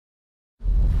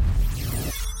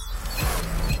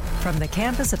From the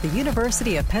campus of the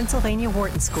University of Pennsylvania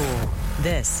Wharton School,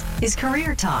 this is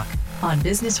Career Talk on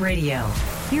Business Radio.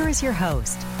 Here is your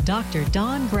host, Dr.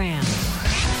 Don Graham.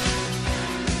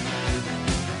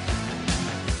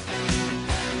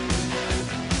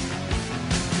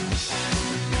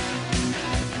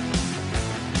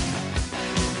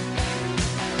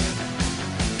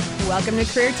 Welcome to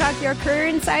Career Talk, your career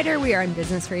insider. We are on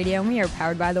Business Radio, and we are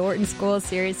powered by the Wharton School,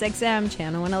 Sirius XM,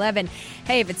 Channel 111.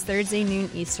 Hey, if it's Thursday, noon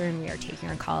Eastern, we are taking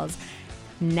our calls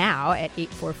now at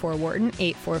 844-WHARTON,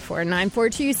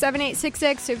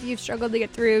 844-942-7866. So if you've struggled to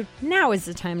get through, now is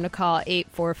the time to call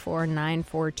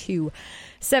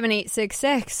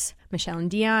 844-942-7866. Michelle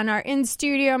and Dion are in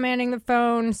studio manning the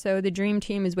phone, so the dream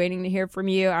team is waiting to hear from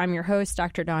you. I'm your host,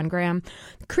 Dr. Don Graham,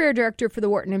 Career Director for the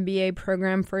Wharton MBA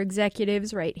program for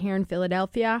executives right here in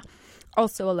Philadelphia,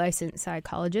 also a licensed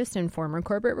psychologist and former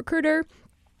corporate recruiter.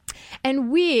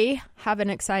 And we have an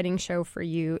exciting show for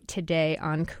you today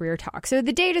on Career Talk. So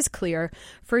the data is clear.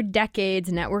 For decades,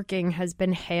 networking has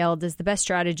been hailed as the best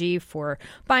strategy for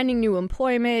finding new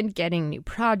employment, getting new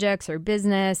projects or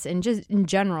business, and just in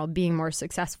general, being more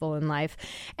successful in life.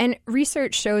 And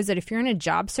research shows that if you're in a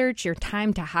job search, your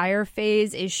time to hire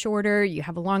phase is shorter, you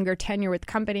have a longer tenure with the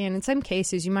company, and in some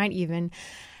cases, you might even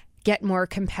get more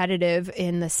competitive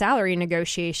in the salary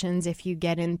negotiations if you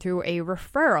get in through a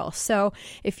referral. So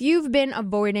if you've been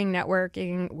avoiding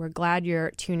networking, we're glad you're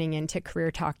tuning into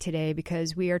Career Talk today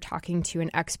because we are talking to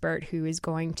an expert who is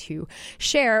going to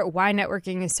share why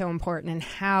networking is so important and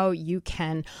how you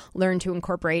can learn to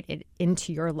incorporate it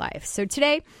into your life. So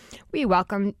today we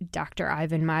welcome Dr.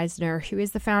 Ivan Misner, who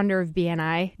is the founder of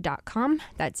BNI.com.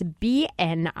 That's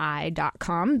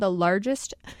BNI.com, the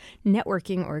largest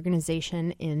networking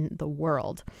organization in the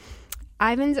world.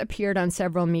 Ivan's appeared on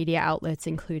several media outlets,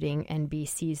 including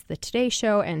NBC's The Today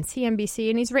Show and CNBC,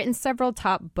 and he's written several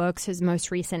top books, his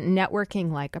most recent,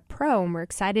 Networking Like a Pro, and we're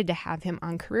excited to have him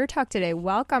on Career Talk today.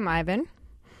 Welcome, Ivan.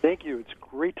 Thank you. It's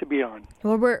great to be on.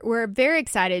 Well, we're very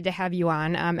excited to have you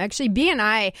on. Actually,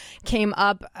 BNI came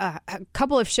up a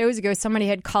couple of shows ago. Somebody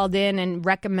had called in and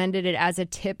recommended it as a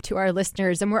tip to our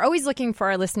listeners. And we're always looking for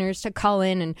our listeners to call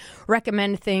in and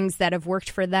recommend things that have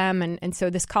worked for them. And so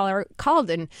this caller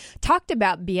called and talked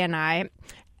about BNI.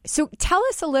 So tell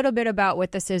us a little bit about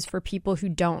what this is for people who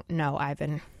don't know,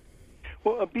 Ivan.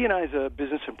 Well, BNI is a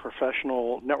business and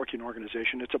professional networking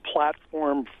organization. It's a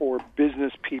platform for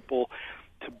business people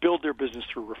to build their business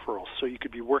through referrals. So you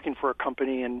could be working for a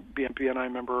company and be a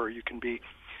BNI member, or you can be,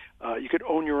 you could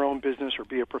own your own business or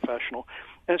be a professional.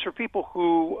 And it's for people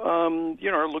who,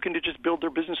 are looking to just build their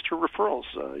business through referrals.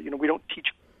 We don't teach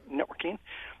networking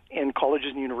in colleges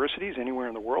and universities anywhere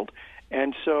in the world.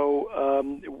 And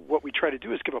so what we try to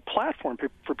do is give a platform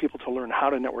for people to learn how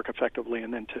to network effectively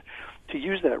and then to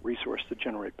use that resource to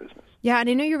generate business. Yeah, and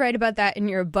I know you write about that in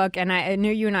your book, and I know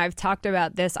you and I have talked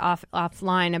about this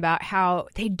offline about how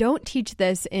they don't teach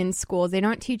this in schools. They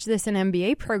don't teach this in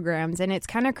MBA programs, and it's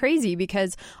kind of crazy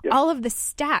because all of the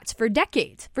stats for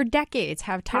decades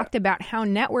have talked about how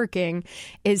networking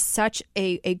is such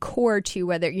a core to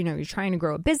whether, you're trying to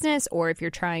grow a business or if you're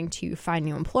trying to find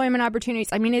new employment opportunities.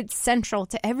 I mean, it's central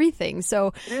to everything.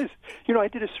 So it is. I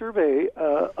did a survey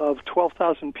of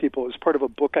 12,000 people as part of a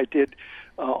book I did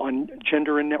on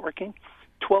gender and networking.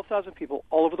 12,000 people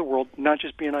all over the world, not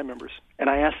just BNI members. And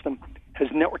I asked them, has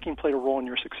networking played a role in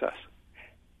your success?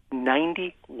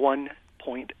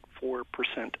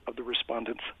 91.4% of the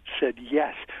respondents said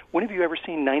yes. When have you ever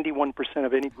seen 91%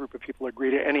 of any group of people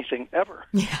agree to anything ever?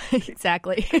 Yeah,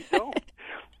 exactly. No.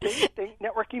 They think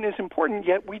networking is important,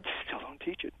 yet we still don't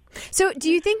teach it. So do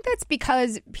you think that's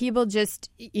because people just,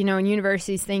 in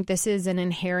universities think this is an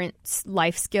inherent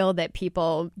life skill that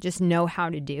people just know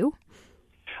how to do?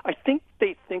 I think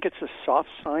they think it's a soft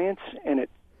science, and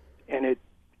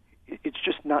it's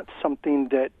just not something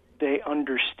that they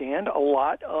understand. A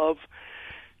lot of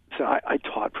So I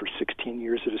taught for 16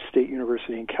 years at a state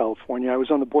university in California. I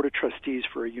was on the board of trustees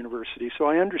for a university, so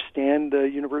I understand the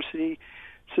university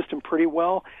system pretty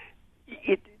well.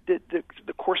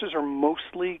 The courses are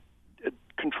mostly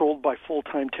controlled by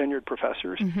full-time tenured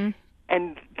professors,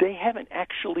 and they haven't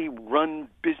actually run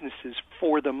businesses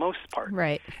for the most part.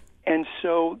 Right. And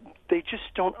so they just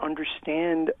don't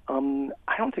understand.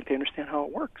 I don't think they understand how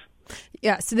it works.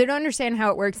 Yeah, so they don't understand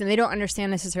how it works, and they don't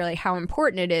understand necessarily how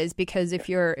important it is, because if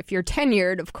you're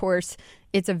tenured, of course,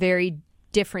 it's a very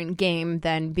different game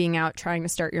than being out trying to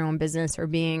start your own business or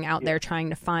being out there trying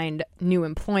to find new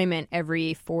employment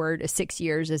every 4 to 6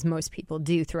 years, as most people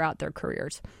do throughout their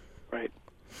careers. Right.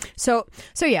 So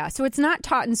it's not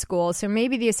taught in school. So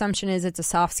maybe the assumption is it's a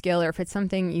soft skill or if it's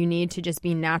something you need to just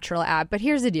be natural at. But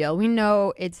here's the deal. We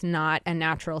know it's not a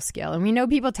natural skill and we know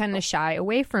people tend to shy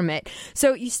away from it.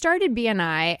 So you started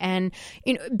BNI and,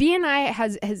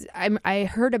 BNI I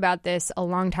heard about this a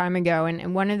long time ago.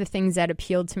 And one of the things that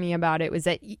appealed to me about it was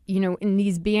that, in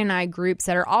these BNI groups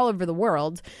that are all over the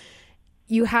world,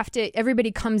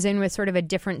 everybody comes in with sort of a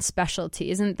different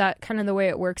specialty. Isn't that kind of the way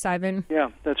it works, Ivan? Yeah,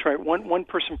 that's right. One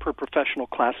person per professional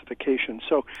classification.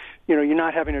 So, you're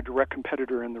not having a direct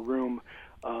competitor in the room.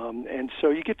 And so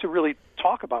you get to really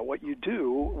talk about what you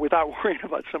do without worrying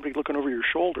about somebody looking over your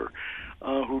shoulder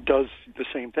who does the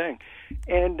same thing.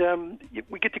 And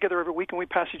we get together every week and we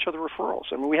pass each other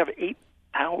referrals. I mean, we have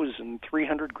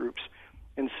 8,300 groups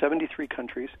in 73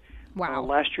 countries. Wow.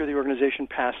 Last year, the organization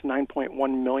passed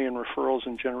 9.1 million referrals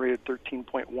and generated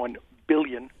 $13.1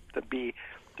 billion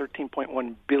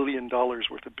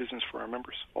worth of business for our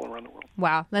members all around the world.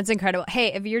 Wow, that's incredible.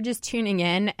 Hey, if you're just tuning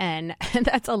in and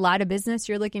that's a lot of business,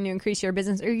 you're looking to increase your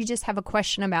business, or you just have a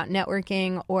question about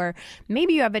networking, or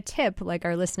maybe you have a tip like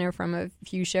our listener from a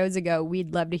few shows ago,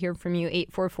 we'd love to hear from you.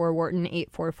 844-WHARTON,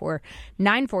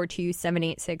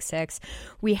 844-942-7866.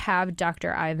 We have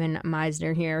Dr. Ivan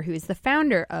Misner here, who is the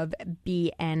founder of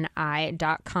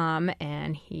BNI.com,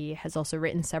 and he has also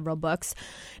written several books.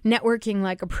 Networking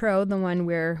Like a Pro, the one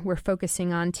we're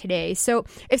focusing on today. So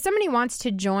if somebody wants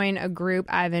to join a group,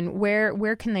 Ivan,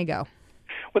 where can they go?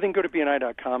 Well, they can go to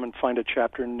BNI.com and find a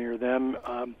chapter near them.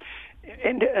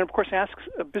 And of course, ask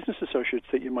business associates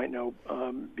that you might know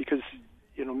because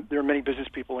there are many business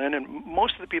people in, and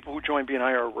most of the people who join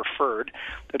BNI are referred.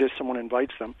 That is, someone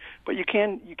invites them. But you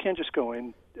can just go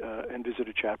in and visit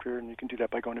a chapter, and you can do that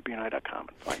by going to BNI.com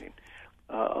and finding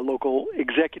a local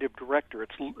executive director.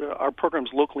 Our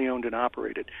program's locally owned and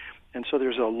operated, and so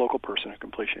there's a local person who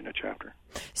can place you in a chapter.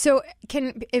 So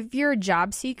if you're a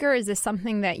job seeker, is this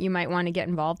something that you might want to get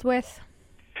involved with?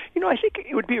 I think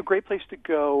it would be a great place to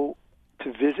go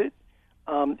to visit.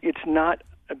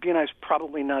 BNI is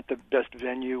probably not the best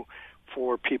venue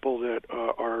for people that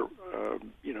are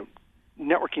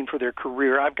networking for their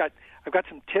career. I've got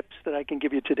some tips that I can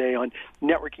give you today on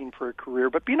networking for a career,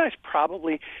 but BNI is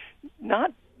probably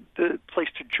not the place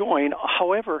to join.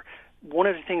 However, one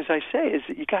of the things I say is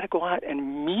that you got to go out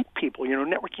and meet people.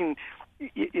 Networking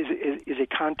is a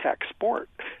contact sport,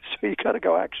 so you got to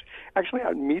go actually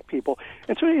out and meet people.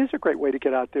 And so it is a great way to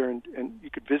get out there, and you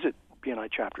could visit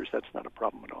BNI chapters. That's not a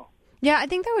problem at all. Yeah, I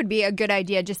think that would be a good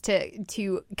idea, just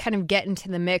to kind of get into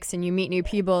the mix and you meet new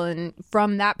people, and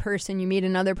from that person you meet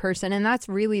another person, and that's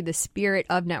really the spirit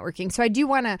of networking. So I do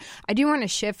want to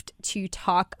shift to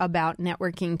talk about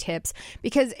networking tips,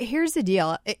 because here's the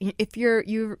deal: if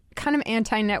you're kind of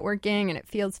anti-networking and it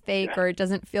feels fake or it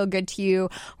doesn't feel good to you,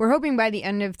 we're hoping by the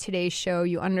end of today's show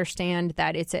you understand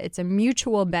that it's a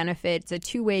mutual benefit, it's a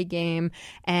two-way game,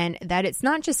 and that it's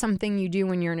not just something you do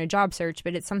when you're in a job search,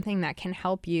 but it's something that can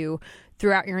help you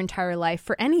throughout your entire life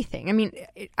for anything. I mean,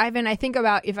 Ivan, I think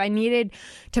about if I needed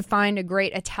to find a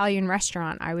great Italian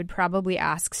restaurant, I would probably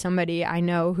ask somebody I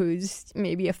know who's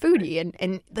maybe a foodie,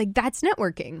 and like that's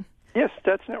networking. Yes,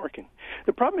 that's networking.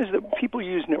 The problem is that people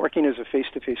use networking as a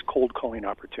face-to-face cold calling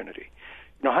opportunity.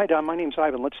 Hi, Don, my name's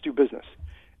Ivan, let's do business.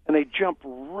 And they jump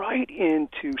right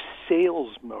into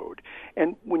sales mode.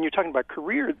 And when you're talking about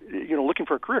career, looking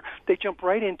for a career, they jump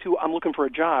right into I'm looking for a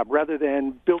job rather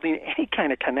than building any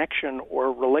kind of connection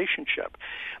or relationship.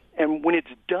 And when it's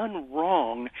done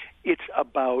wrong, it's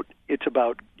about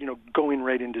going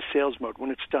right into sales mode.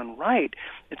 When it's done right,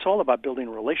 it's all about building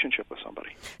a relationship with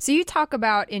somebody. So you talk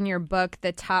about in your book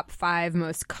the top 5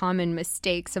 most common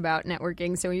mistakes about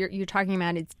networking. So you're talking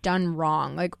about it's done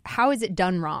wrong. Like, how is it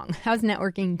done wrong? How's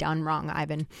networking done wrong,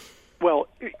 Ivan? Well,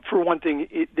 for one thing,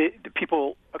 the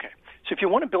people. Okay, so if you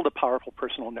want to build a powerful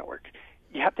personal network,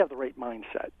 you have to have the right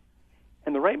mindset.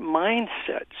 And the right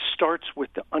mindset starts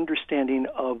with the understanding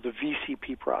of the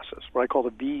VCP process, what I call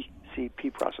the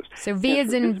VCP process. So V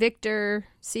is in Victor,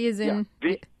 C is in...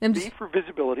 V for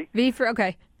visibility. V for,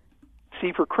 okay.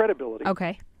 C for credibility.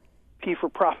 Okay. P for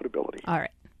profitability. All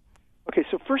right. Okay,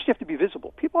 so first you have to be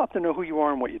visible. People have to know who you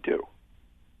are and what you do.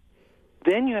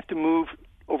 Then you have to move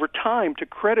over time to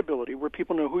credibility, where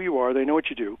people know who you are, they know what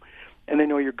you do, and they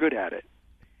know you're good at it.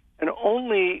 And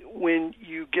only when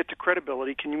you get to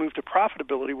credibility can you move to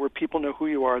profitability, where people know who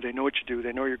you are, they know what you do,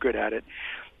 they know you're good at it,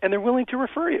 and they're willing to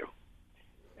refer you.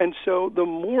 And so the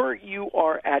more you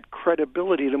are at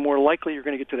credibility, the more likely you're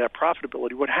going to get to that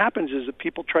profitability. What happens is that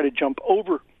people try to jump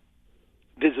over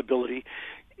visibility,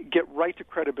 get right to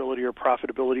credibility or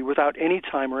profitability without any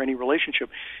time or any relationship.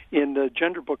 In the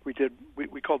gender book we did,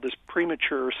 we called this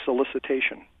premature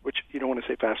solicitation, which you don't want to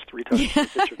say fast 3 times. Yeah,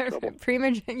 It gets you in trouble.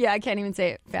 premature. Yeah, I can't even say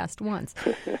it fast once.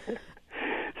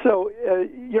 So,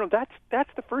 that's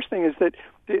the first thing, is that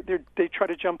they try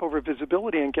to jump over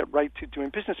visibility and get right to doing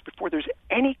business before there's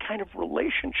any kind of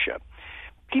relationship.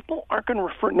 People aren't going to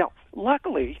refer. Now,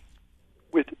 luckily,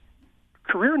 with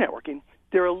career networking,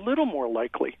 they're a little more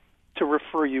likely to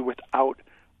refer you without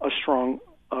a strong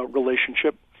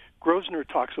relationship. Grosvenor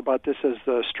talks about this as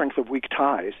the strength of weak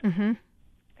ties, and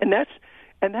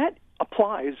that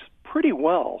applies pretty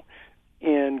well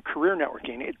in career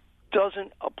networking. It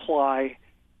doesn't apply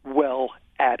well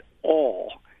at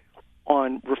all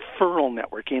on referral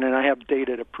networking, and I have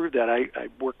data to prove that. I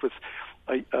worked with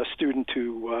a student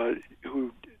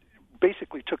who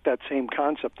basically took that same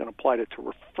concept and applied it to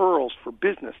referrals for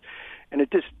business, and it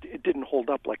didn't hold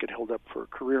up like it held up for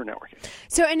career networking.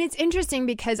 So, and it's interesting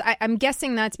because I'm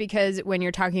guessing that's because when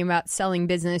you're talking about selling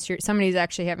business, somebody's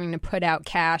actually having to put out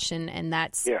cash, and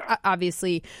that's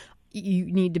obviously you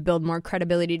need to build more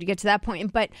credibility to get to that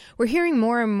point. But we're hearing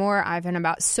more and more, Ivan,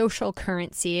 about social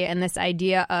currency and this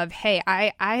idea of, hey,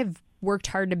 I've worked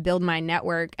hard to build my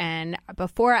network, and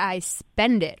before I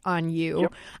spend it on you,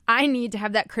 I need to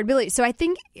have that credibility. So I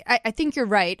think you're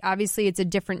right. Obviously, it's a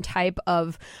different type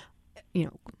of,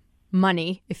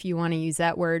 money, if you want to use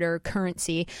that word, or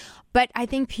currency. But I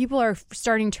think people are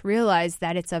starting to realize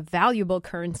that it's a valuable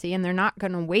currency, and they're not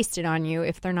going to waste it on you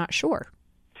if they're not sure.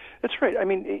 That's right. I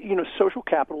mean, social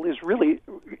capital is really,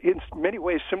 in many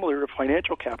ways, similar to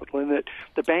financial capital in that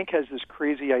the bank has this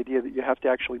crazy idea that you have to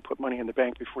actually put money in the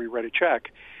bank before you write a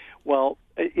check. Well,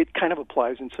 it kind of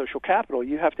applies in social capital.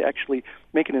 You have to actually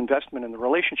make an investment in the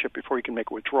relationship before you can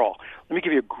make a withdrawal. Let me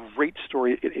give you a great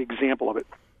example of it.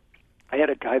 I had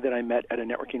a guy that I met at a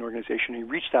networking organization. He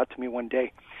reached out to me one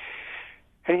day,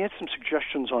 and he had some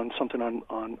suggestions on something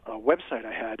on a website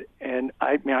I had, and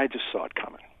I just saw it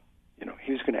coming.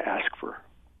 He was going to ask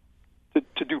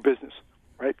to do business,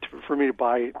 right? For me to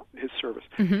buy his service.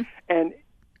 Mm-hmm. And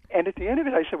at the end of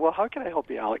it, I said, "Well, how can I help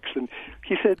you, Alex?" And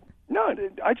he said, "No,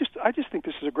 I just think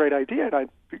this is a great idea, and I'd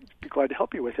be glad to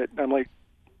help you with it." And I'm like,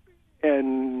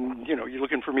 "And you're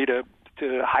looking for me to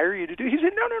hire you to do?" He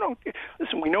said, "No.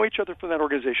 Listen, we know each other from that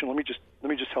organization. Let me just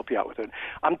help you out with it.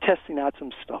 I'm testing out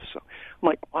some stuff." So I'm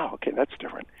like, "Wow, okay, that's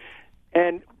different."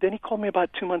 And then he called me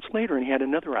about 2 months later, and he had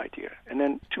another idea. And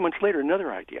then 2 months later,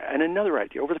 another idea, and another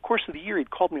idea. Over the course of the year,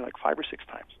 he'd called me like 5 or 6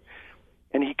 times.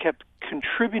 And he kept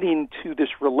contributing to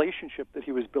this relationship that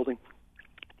he was building.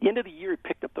 At the end of the year, he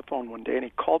picked up the phone one day, and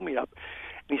he called me up,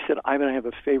 and he said, "Ivan, I have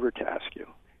a favor to ask you."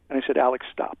 And I said, "Alex,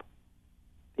 stop.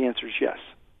 The answer is yes.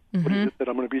 Mm-hmm. What is it that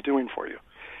I'm going to be doing for you?"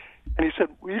 And he said,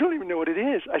 "Well, you don't even know what it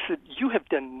is." I said, "You have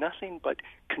done nothing but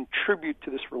contribute to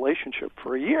this relationship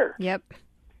for a year." Yep.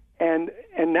 And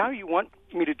now you want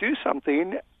me to do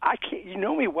something. I can't. You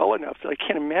know me well enough that I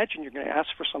can't imagine you're going to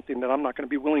ask for something that I'm not going to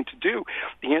be willing to do.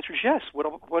 The answer is yes.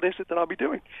 What is it that I'll be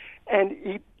doing?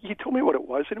 And he told me what it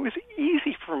was, and it was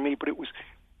easy for me, but it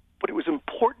was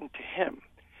important to him.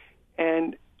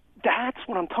 And that's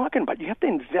what I'm talking about. You have to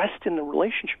invest in the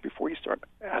relationship before you start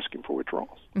asking for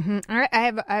withdrawals. Mm-hmm. All right, I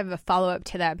have a follow-up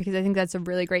to that because I think that's a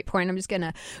really great point. I'm just going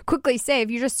to quickly say,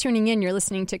 if you're just tuning in, you're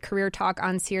listening to Career Talk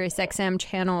on SiriusXM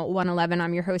Channel 111.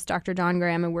 I'm your host, Dr. Dawn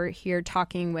Graham, and we're here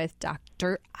talking with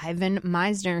Dr. Ivan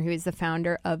Misner, who is the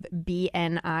founder of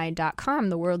BNI.com,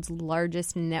 the world's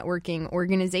largest networking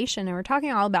organization. And we're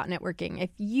talking all about networking. If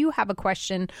you have a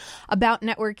question about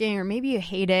networking, or maybe you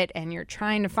hate it and you're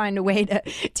trying to find a way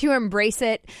to embrace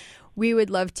it, we would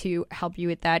love to help you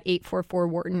with that.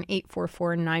 844-WHARTON,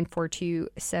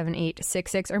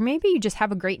 844-942-7866. Or maybe you just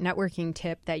have a great networking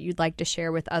tip that you'd like to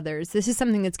share with others. This is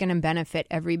something that's going to benefit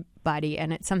everybody,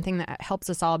 and it's something that helps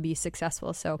us all be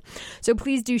successful. So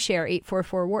please do share.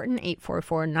 844-WHARTON,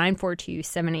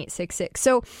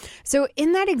 844-942-7866. So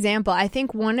in that example, I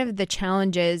think one of the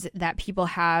challenges that people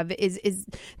have is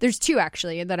there's two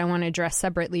actually that I want to address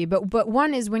separately. But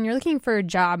one is when you're looking for a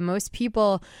job, most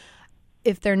people,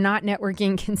 if they're not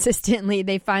networking consistently,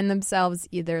 they find themselves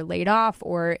either laid off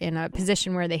or in a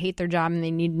position where they hate their job and they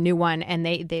need a new one. And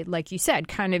they like you said,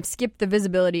 kind of skip the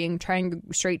visibility and try and go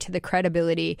straight to the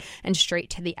credibility and straight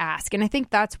to the ask. And I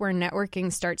think that's where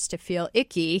networking starts to feel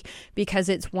icky because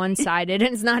it's one-sided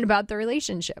and it's not about the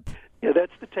relationship. Yeah,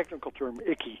 that's the technical term,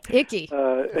 icky. Icky.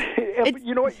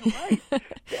 You know what? You're right.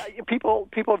 People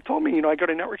have told me, I go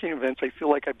to networking events, I feel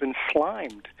like I've been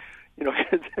slimed.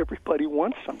 Because everybody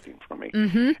wants something from me.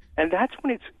 Mm-hmm. And that's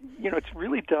when it's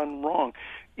really done wrong.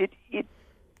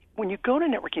 When you go to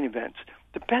networking events,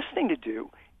 the best thing to do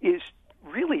is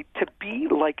really to be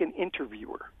like an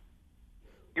interviewer.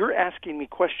 You're asking me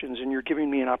questions and you're giving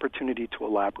me an opportunity to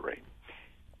elaborate.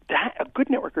 A good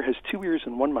networker has two ears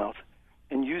and one mouth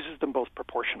and uses them both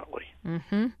proportionately.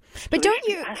 Mm-hmm. But don't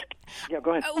you? Yeah,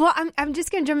 go ahead. Well, I'm just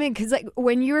going to jump in because, like,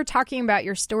 when you were talking about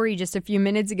your story just a few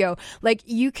minutes ago, like,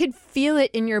 you could feel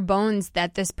it in your bones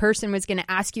that this person was going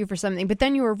to ask you for something, but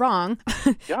then you were wrong,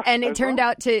 yeah, and it turned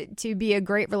out to be a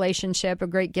great relationship, a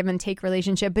great give and take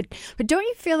relationship. But don't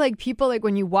you feel like people, like,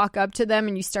 when you walk up to them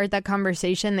and you start that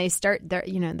conversation, they start their,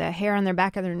 the hair on their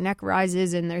back of their neck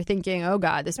rises, and they're thinking, "Oh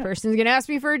God, this person's going to ask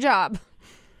me for a job."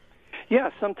 Yeah,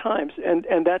 sometimes,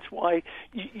 and that's why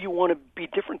you want to be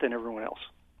different than everyone else.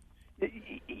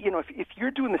 If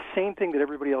you're doing the same thing that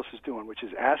everybody else is doing, which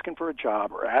is asking for a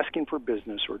job or asking for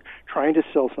business or trying to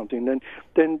sell something,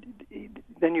 then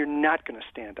you're not going to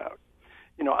stand out.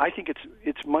 I think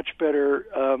it's much better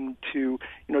to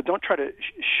don't try to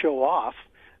show off.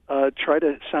 Try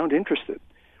to sound interested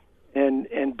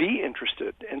and be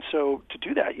interested. And so to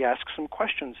do that, you ask some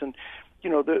questions. And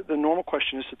the normal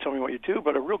question is to tell me what you do,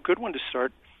 but a real good one to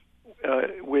start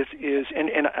with is,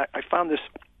 and I found this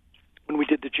when we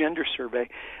did the gender survey,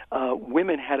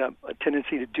 women had a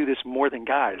tendency to do this more than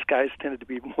guys. Guys tended to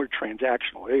be more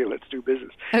transactional. Hey, let's do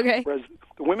business. Okay. Whereas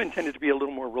the women tended to be a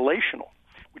little more relational,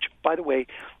 which, by the way,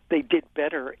 they did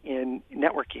better in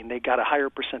networking. They got a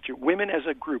higher percentage. Women as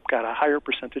a group got a higher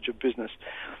percentage of business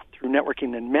through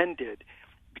networking than men did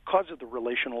because of the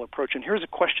relational approach. And here's a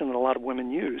question that a lot of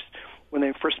women used when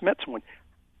they first met someone.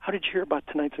 How did you hear about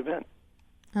tonight's event?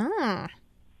 Ah.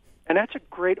 And that's a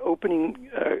great opening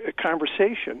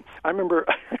conversation. I remember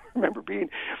being,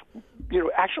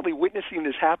 actually witnessing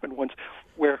this happen once,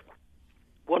 where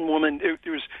one woman,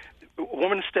 there was a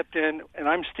woman stepped in, and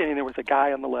I'm standing there with a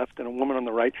guy on the left and a woman on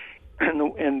the right,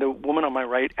 and the woman on my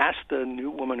right asked the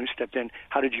new woman who stepped in,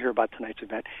 "How did you hear about tonight's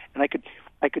event?" And I could.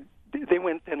 They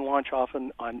went and launch off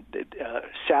on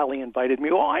Sally invited me.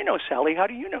 "Oh, I know Sally. How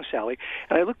do you know Sally?"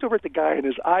 And I looked over at the guy, and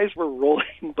his eyes were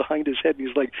rolling behind his head. And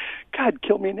he's like, "God,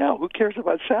 kill me now. Who cares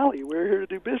about Sally? We're here to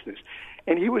do business."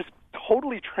 And he was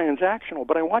totally transactional.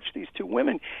 But I watched these two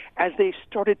women as they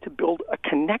started to build a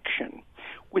connection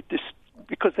with this,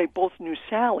 because they both knew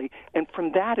Sally. And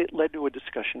from that, it led to a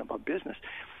discussion about business.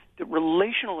 The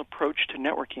relational approach to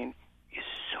networking is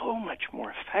so much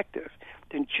more effective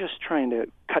than just trying to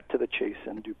cut to the chase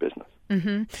and do business.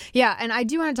 Mm-hmm. Yeah, and I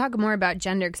do want to talk more about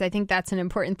gender because I think that's an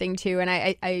important thing too. And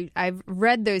I've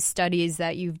read those studies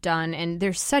that you've done, and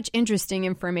there's such interesting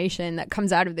information that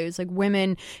comes out of those. Like,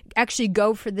 women actually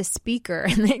go for the speaker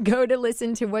and they go to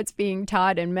listen to what's being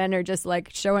taught, and men are just like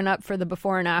showing up for the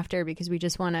before and after because we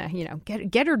just want to,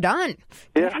 get her done.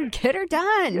 Get her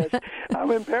done. Yes.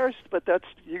 I'm embarrassed, but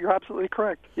you're absolutely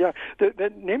correct. Yeah, the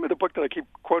name of the book that I keep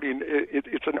quoting,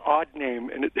 it's an odd name,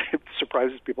 and it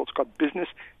surprises people. It's called Business,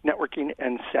 Networking,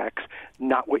 and Sex,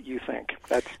 Not What You Think.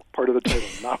 That's part of the title.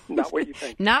 Not what you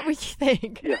think. Not what you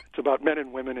think. Yeah, it's about men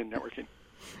and women in networking.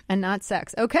 And not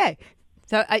sex. Okay.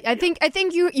 So I think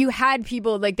you had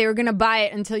people, like, they were going to buy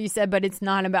it until you said, but it's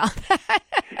not about that.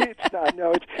 It's not.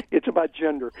 No, it's about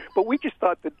gender. But we just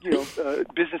thought that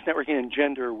business networking and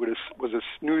gender was a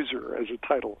snoozer as a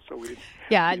title. So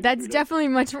that's definitely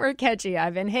much more catchy,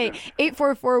 Ivan. Hey,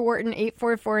 844-WHARTON,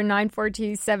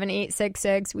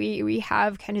 844-942-7866. We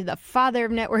have kind of the father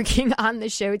of networking on the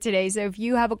show today. So if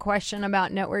you have a question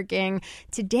about networking,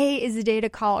 today is the day to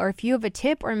call. Or if you have a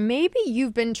tip, or maybe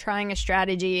you've been trying a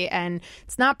strategy and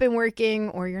it's not been working,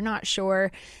 or you're not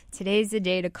sure, today's the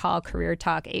day to call Career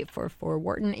Talk,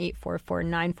 844-WHARTON,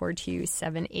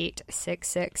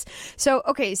 844-942-7866. So,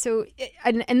 okay,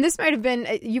 and this might have been,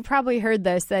 you probably heard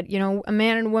this, that, a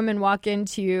man and a woman walk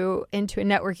into a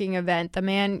networking event. The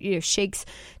man shakes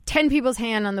 10 people's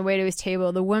hand on the way to his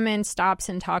table. The woman stops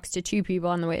and talks to 2 people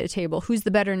on the way to the table. Who's the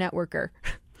better networker?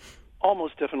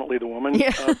 Almost definitely the woman,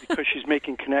 because she's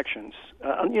making connections.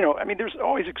 There's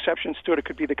always exceptions to it. It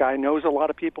could be the guy knows a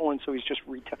lot of people, and so he's just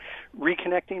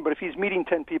reconnecting. But if he's meeting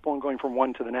 10 people and going from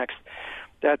one to the next,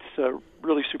 that's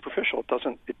really superficial.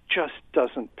 It just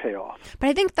doesn't pay off. But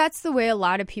I think that's the way a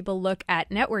lot of people look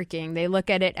at networking. They look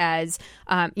at it as,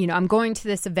 I'm going to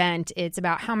this event. It's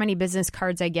about how many business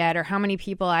cards I get or how many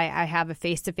people I have a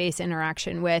face-to-face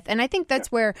interaction with. And I think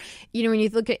that's where, when you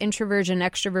look at introversion,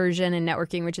 extroversion, and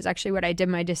networking, which is actually what I did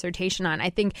my dissertation on,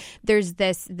 I think there's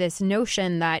this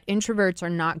notion that introverts are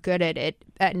not good at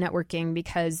networking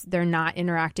because they're not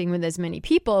interacting with as many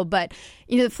people. But,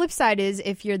 the flip side is,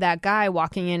 if you're that guy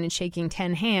walking in and shaking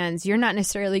 10 hands, you're not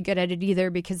necessarily good at it either,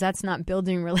 because that's not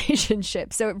building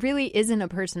relationships. So it really isn't a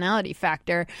personality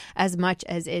factor as much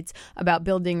as it's about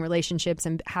building relationships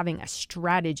and having a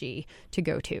strategy to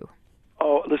go to.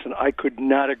 Oh, listen, I could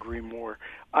not agree more.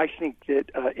 I think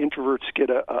that introverts get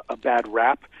a bad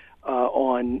rap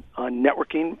on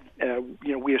networking.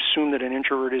 We assume that an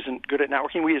introvert isn't good at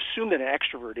networking. We assume that an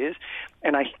extrovert is,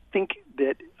 and I think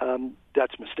that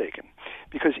that's mistaken.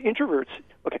 Because introverts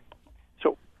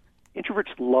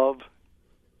love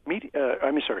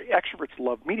extroverts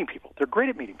love meeting people. They're great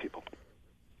at meeting people.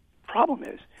 Problem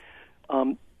is,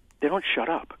 they don't shut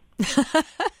up.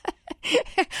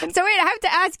 So wait, I have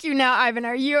to ask you now, Ivan.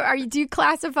 Do you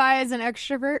classify as an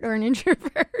extrovert or an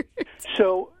introvert?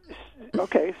 True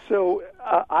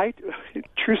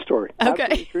story. Okay.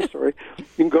 Absolutely true story. You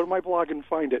can go to my blog and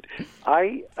find it.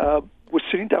 I was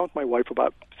sitting down with my wife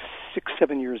about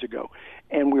 6-7 years ago,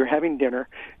 and we were having dinner,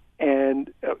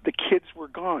 and the kids were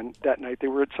gone that night. They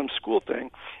were at some school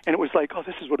thing, and it was like, oh,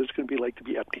 this is what it's going to be like to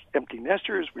be empty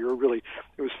nesters. It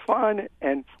was fun,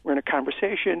 and we're in a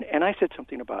conversation, and I said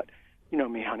something about, you know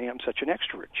me, honey, I'm such an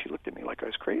extrovert. She looked at me like I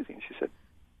was crazy, and she said,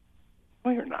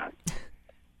 no, you're not.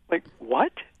 Like,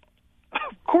 what?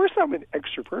 Of course I'm an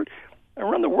extrovert. I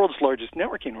run the world's largest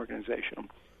networking organization. I'm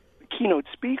a keynote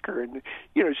speaker. And,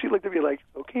 she looked at me like,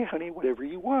 okay, honey, whatever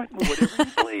you want, whatever you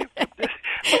believe.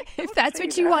 If that's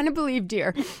what you want to believe,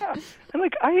 dear. Yeah. I'm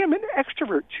like, I am an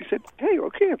extrovert. She said, hey,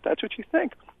 okay, if that's what you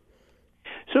think.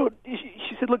 So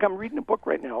she said, look, I'm reading a book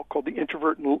right now called The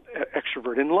Introvert and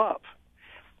Extrovert in Love.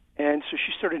 And so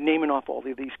she started naming off all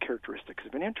of these characteristics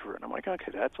of an introvert. And I'm like,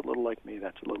 okay, that's a little like me.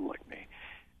 That's a little like me.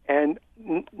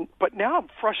 But now I'm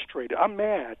frustrated. I'm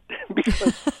mad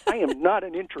because I am not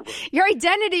an introvert. Your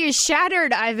identity is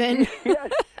shattered, Ivan.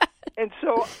 Yes. And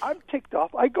so I'm ticked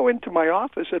off. I go into my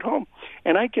office at home,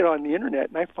 and I get on the internet,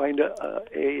 and I find a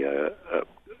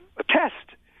test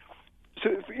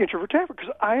for introvert to extrovert,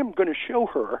 because I am going to show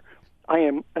her I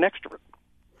am an extrovert.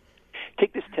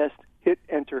 Take this test, hit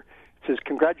enter. It says,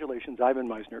 congratulations, Ivan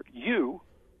Misner. You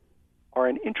are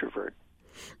an introvert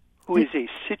who is a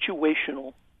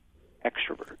situational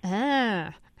extrovert.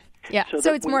 Ah. Yeah,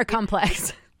 so it's more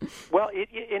complex. Well,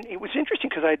 it was interesting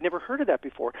because I had never heard of that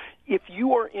before. If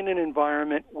you are in an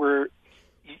environment where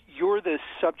you're the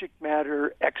subject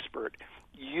matter expert,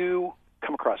 you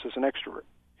come across as an extrovert.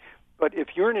 But if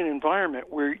you're in an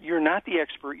environment where you're not the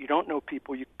expert, you don't know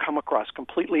people, you come across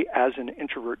completely as an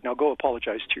introvert. Now go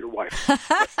apologize to your wife.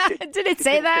 Did it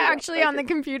say that actually on the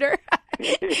computer?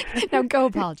 Now go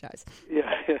apologize.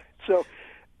 Yeah. So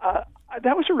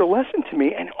that was a real lesson to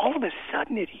me, and all of a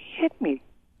sudden it hit me.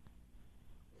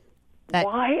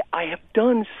 Why I have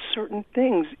done certain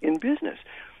things in business.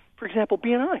 For example,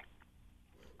 BNI.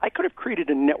 I could have created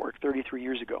a network 33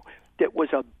 years ago that was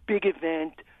a big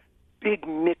event, big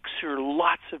mixer,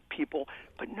 lots of people.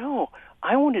 But no,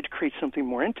 I wanted to create something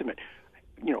more intimate.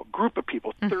 A group of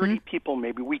people, 30 people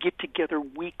maybe. We get together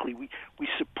weekly. We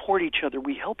support each other.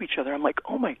 We help each other. I'm like,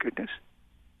 oh, my goodness.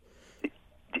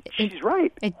 She's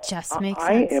right. It just makes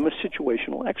sense. I am a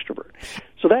situational extrovert.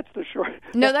 So that's the short.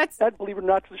 No, that, believe it or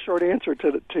not, is the short answer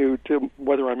to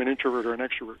whether I'm an introvert or an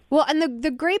extrovert. Well, and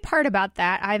the great part about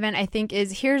that, Ivan, I think,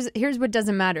 is here's what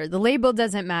doesn't matter. The label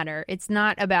doesn't matter. It's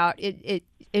not about it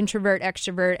introvert,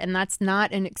 extrovert, and that's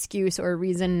not an excuse or a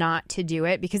reason not to do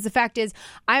it. Because the fact is,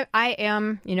 I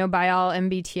am, by all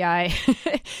MBTI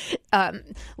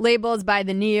labels, by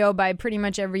the NEO, by pretty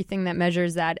much everything that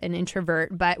measures that, an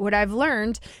introvert. But what I've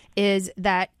learned is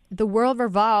that the world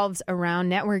revolves around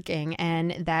networking,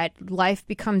 and that life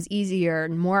becomes easier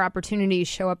and more opportunities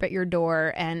show up at your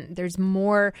door, and there's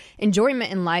more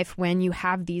enjoyment in life when you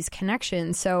have these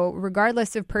connections. So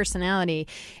regardless of personality,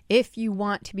 if you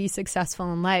want to be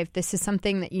successful in life, this is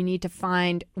something that you need to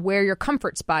find where your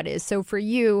comfort spot is. So for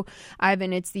you,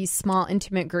 Ivan, it's these small,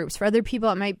 intimate groups. For other people,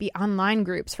 it might be online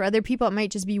groups. For other people, it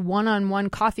might just be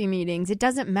one-on-one coffee meetings. It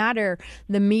doesn't matter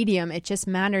the medium. It just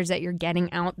matters that you're getting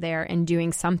out there and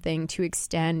doing something to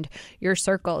extend your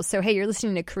circles. So, hey, you're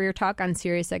listening to Career Talk on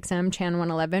SiriusXM Channel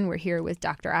 111. We're here with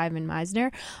Dr. Ivan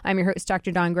Misner. I'm your host,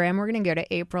 Dr. Dawn Graham. We're going to go to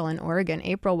April in Oregon.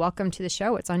 April, welcome to the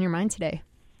show. What's on your mind today?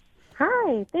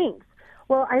 Hi, thanks.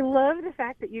 Well, I love the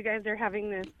fact that you guys are having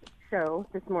this show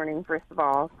this morning, first of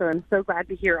all. So I'm so glad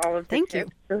to hear all of this. Thank you.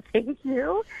 So thank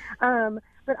you.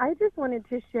 But I just wanted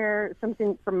to share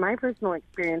something from my personal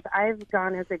experience. I've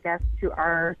gone as a guest to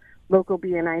our local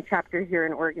BNI chapter here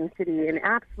in Oregon City and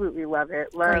absolutely love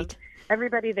it. Love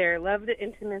everybody there. Love the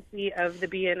intimacy of the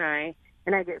BNI.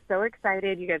 And I get so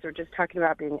excited. You guys were just talking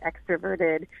about being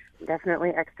extroverted. I'm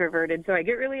definitely extroverted. So I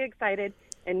get really excited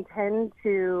and tend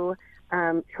to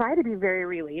try to be very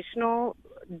relational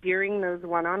during those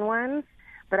one-on-ones.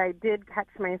 But I did catch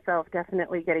myself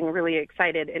definitely getting really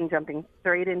excited and jumping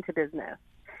straight into business.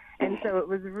 And so it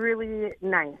was really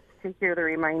nice to hear the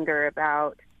reminder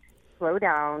about slow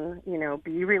down,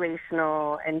 be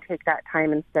relational and take that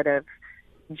time instead of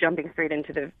jumping straight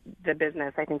into the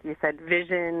business. I think you said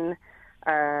vision,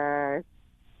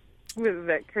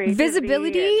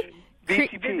 visibility.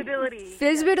 Visibility.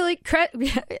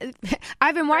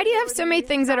 Ivan, why do you have so many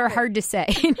things that are hard to say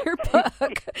in your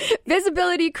book?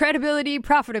 Visibility, credibility,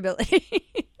 profitability.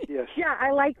 Yes. Yeah,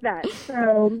 I like that.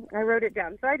 So I wrote it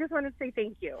down. So I just want to say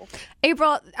thank you.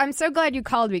 April, I'm so glad you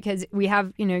called because we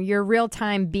have, your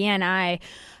real-time BNI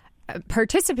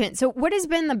participant. So what has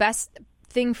been the best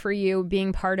thing for you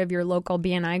being part of your local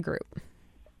BNI group?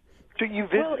 So you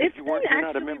visit. Well, it's been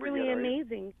actually really yet,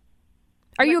 amazing.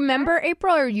 Are you a member,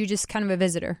 April, or are you just kind of a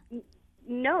visitor?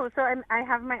 No, so I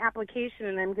have my application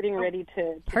and I'm getting ready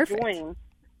to join.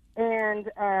 And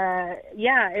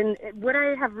and what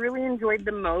I have really enjoyed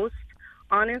the most,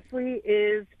 honestly,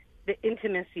 is the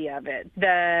intimacy of it.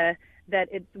 That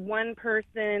it's one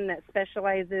person that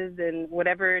specializes in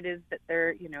whatever it is that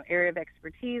their area of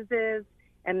expertise is,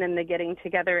 and then they're getting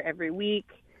together every week.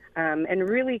 And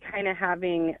really kind of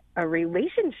having a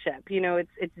relationship.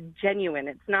 It's genuine.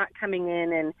 It's not coming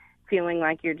in and feeling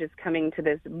like you're just coming to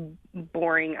this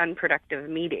boring, unproductive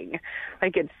meeting.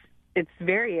 Like it's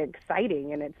very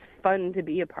exciting and it's fun to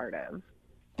be a part of.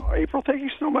 April, thank you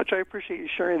so much. I appreciate you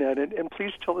sharing that. And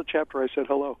please tell the chapter I said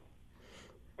hello.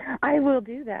 I will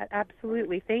do that.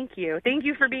 Absolutely. Thank you. Thank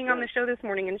you for being on the show this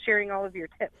morning and sharing all of your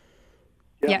tips.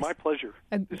 Yeah, yes. My pleasure.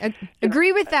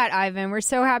 Agree with that, Ivan. We're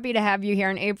so happy to have you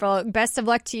here in April. Best of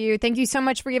luck to you. Thank you so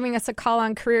much for giving us a call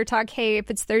on Career Talk. Hey,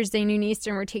 if it's Thursday, noon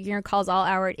Eastern, we're taking your calls all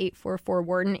hour at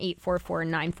 844-WARDEN,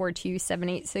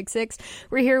 844-942-7866.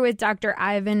 We're here with Dr.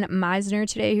 Ivan Misner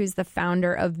today, who's the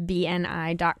founder of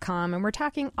BNI.com, and we're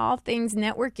talking all things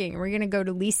networking. We're going to go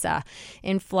to Lisa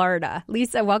in Florida.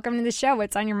 Lisa, welcome to the show.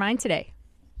 What's on your mind today?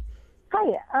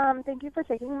 Hi. Thank you for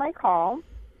taking my call.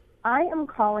 I am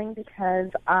calling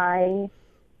because I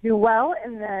do well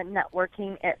in the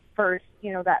networking at first,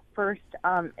 that first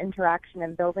interaction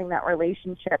and building that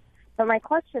relationship. But my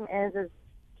question is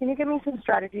can you give me some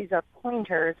strategies or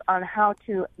pointers on how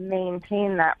to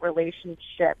maintain that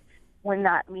relationship when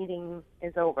that meeting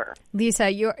is over?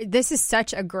 Lisa, this is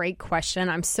such a great question.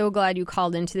 I'm so glad you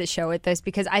called into the show with this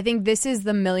because I think this is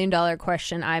the $1 million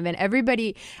question, Ivan.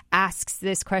 Everybody asks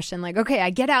this question like, okay, I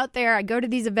get out there, I go to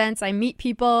these events, I meet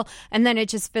people, and then it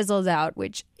just fizzles out,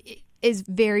 which is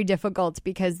very difficult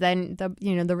because then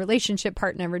the relationship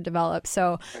part never develops.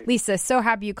 So, right. Lisa, so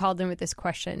happy you called in with this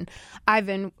question.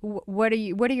 Ivan, what are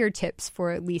your tips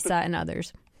for Lisa and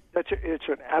others? It's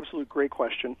an absolute great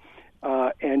question.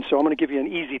 And so I'm going to give you an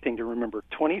easy thing to remember,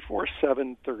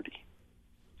 24/7/30.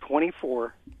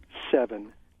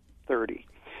 24/7/30.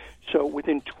 So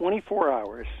within 24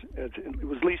 hours, it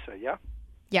was Lisa, yeah?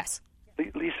 Yes.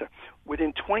 Lisa,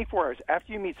 within 24 hours,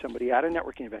 after you meet somebody at a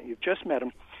networking event, you've just met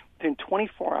them, within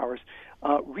 24 hours,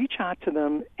 reach out to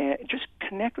them and just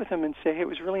connect with them and say, hey, it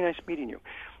was really nice meeting you.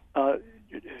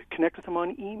 Connect with them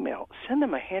on email. Send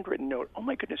them a handwritten note. Oh,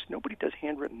 my goodness, nobody does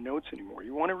handwritten notes anymore.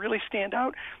 You want to really stand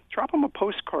out? Drop them a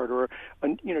postcard or,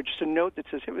 just a note that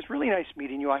says, it was really nice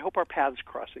meeting you. I hope our paths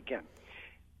cross again.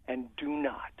 And do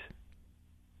not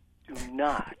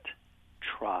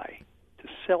try to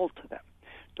sell to them.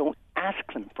 Don't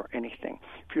ask them for anything.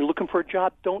 If you're looking for a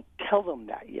job, don't tell them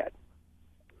that yet.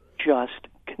 Just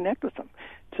connect with them.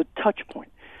 It's a touch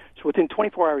point. So within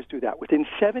 24 hours, do that. Within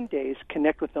 7 days,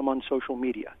 connect with them on social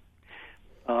media.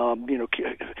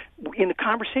 In the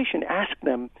conversation, ask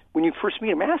them, when you first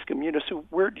meet them, ask them, so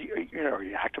where do you, are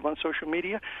you active on social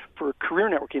media? For career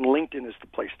networking, LinkedIn is the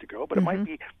place to go, but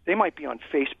they might be on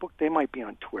Facebook, they might be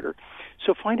on Twitter.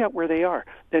 So find out where they are.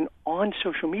 Then on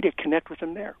social media, connect with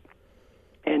them there.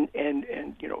 And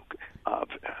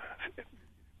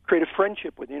create a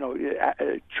friendship with,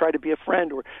 try to be a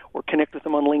friend or connect with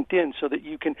them on LinkedIn so that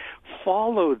you can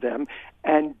follow them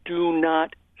and do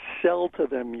not sell to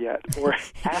them yet or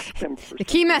ask them for the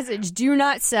key message, do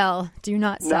not sell. Do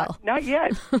not sell. Not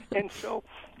yet. And so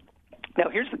now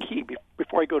here's the key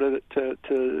before I go to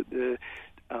the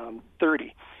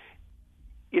 30.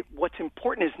 What's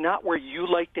important is not where you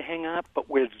like to hang out, but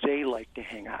where they like to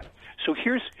hang out. So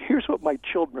here's what my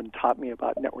children taught me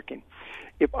about networking.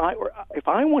 If I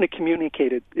want to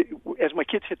communicate it, as my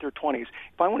kids hit their 20s,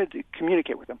 if I wanted to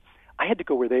communicate with them, I had to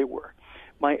go where they were.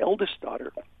 My eldest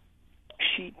daughter,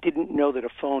 she didn't know that a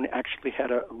phone actually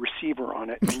had a receiver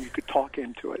on it and you could talk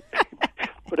into it.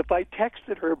 But if I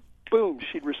texted her, boom,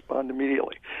 she'd respond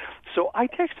immediately. So I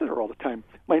texted her all the time.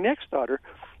 My next daughter,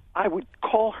 I would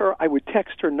call her, I would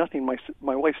text her, nothing.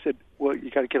 My wife said, well,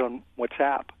 you got to get on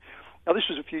WhatsApp. Now, this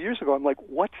was a few years ago. I'm like,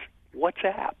 what's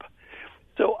WhatsApp?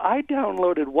 So I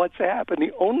downloaded WhatsApp, and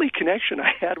the only connection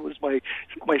I had was my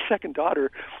second daughter,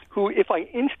 who, if I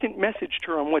instant messaged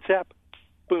her on WhatsApp,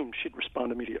 boom, she'd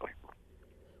respond immediately.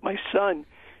 My son,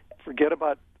 forget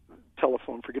about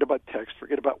telephone, forget about text,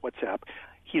 forget about WhatsApp.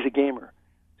 He's a gamer.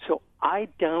 So I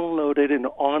downloaded an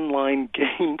online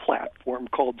game platform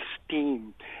called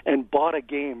Steam and bought a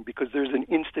game because there's an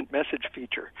instant message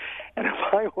feature. And if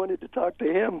I wanted to talk to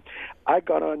him, I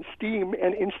got on Steam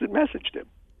and instant messaged him.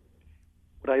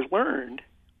 What I learned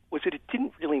was that it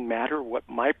didn't really matter what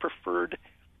my preferred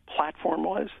platform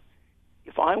was.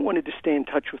 If I wanted to stay in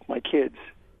touch with my kids,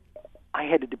 I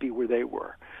had to be where they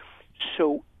were.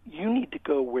 So you need to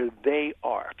go where they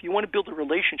are. If you want to build a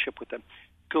relationship with them,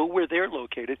 go where they're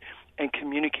located and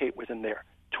communicate with them there.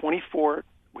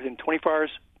 Within 24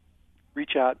 hours,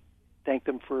 reach out, thank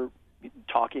them for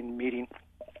talking, meeting.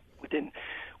 Within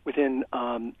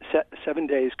 7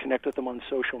 days, connect with them on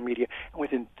social media. And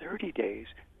within 30 days,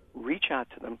 reach out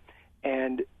to them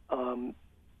and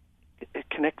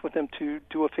connect with them to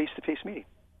do a face-to-face meeting.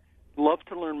 Love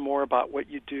to learn more about what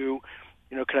you do.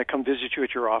 Can I come visit you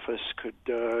at your office? Would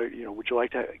you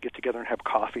like to get together and have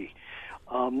coffee?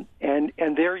 And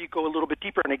there you go a little bit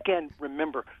deeper. And again,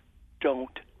 remember,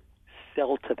 don't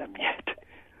sell to them yet.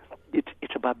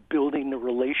 It's about building the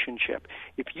relationship.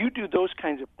 If you do those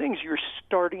kinds of things, you're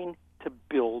starting to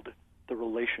build the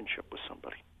relationship with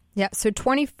somebody. Yeah, so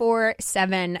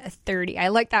 24/7/30. I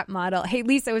like that model. Hey,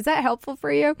 Lisa, was that helpful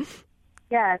for you?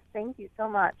 Yes, thank you so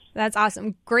much. That's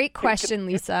awesome. Great question,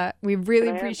 Lisa. We really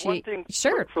appreciate one thing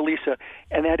Sure. for Lisa,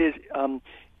 and that is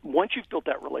once you've built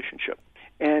that relationship,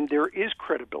 and there is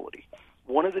credibility,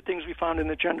 one of the things we found in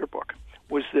the gender book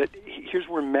was that here's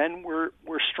where men were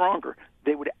stronger.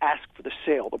 They would ask for the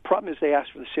sale. The problem is they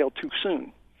asked for the sale too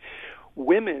soon.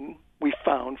 Women, we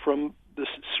found from the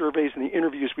surveys and the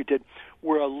interviews we did,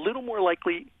 were a little more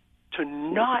likely to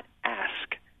not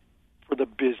ask for the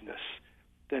business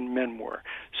than men were.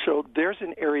 So there's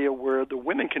an area where the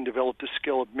women can develop the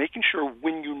skill of making sure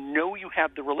when you know you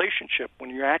have the relationship, when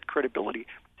you're at credibility,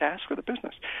 to ask for the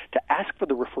business, to ask for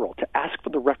the referral, to ask for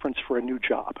the reference for a new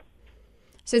job.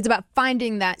 So it's about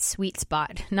finding that sweet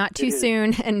spot, not too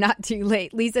soon and not too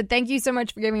late. Lisa, thank you so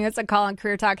much for giving us a call on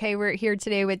Career Talk. Hey, we're here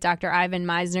today with Dr. Ivan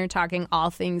Misner talking all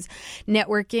things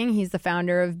networking. He's the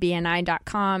founder of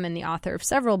BNI.com and the author of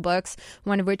several books,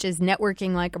 one of which is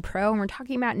Networking Like a Pro. And we're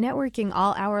talking about networking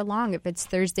all hour long. If it's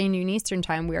Thursday noon Eastern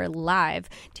time, we are live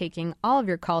taking all of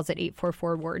your calls at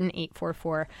 844-WHARTON,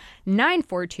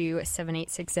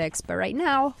 844-942-7866. But right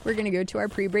now, we're going to go to our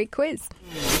pre-break quiz.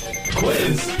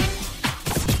 Quiz?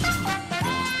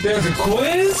 There's a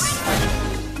quiz?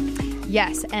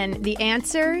 Yes, and the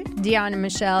answer, Deanna and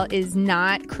Michelle, is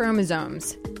not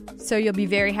chromosomes. So you'll be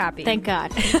very happy. Thank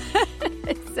God.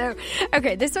 So,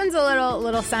 okay, this one's a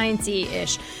little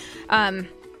sciencey-ish. A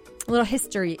little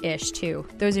history-ish, too.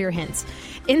 Those are your hints.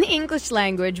 In the English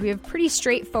language, we have pretty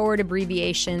straightforward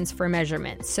abbreviations for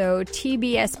measurement. So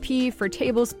TBSP for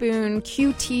tablespoon,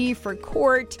 QT for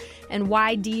quart, and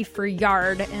YD for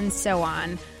yard, and so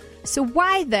on. So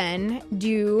why then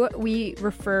do we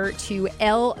refer to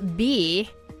LB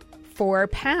for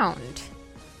pound?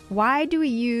 Why do we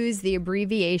use the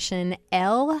abbreviation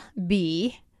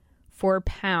LB for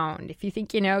pound? If you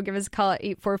think you know, give us a call at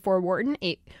 844-WHARTON,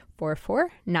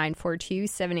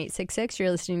 844-942-7866.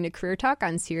 You're listening to Career Talk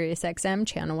on Sirius XM,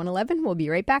 Channel 111. We'll be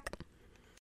right back.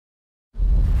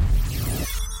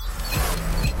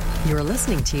 You're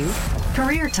listening to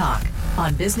Career Talk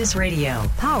on Business Radio,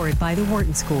 powered by the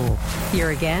Wharton School. Here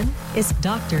again is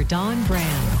Dr. Don Graham.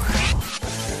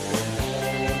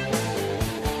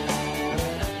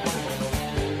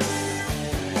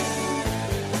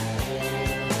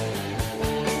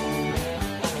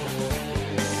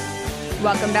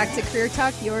 Welcome back to Career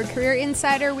Talk, your career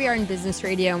insider. We are in Business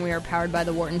Radio, and we are powered by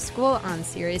the Wharton School on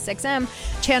Sirius XM,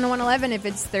 Channel 111. If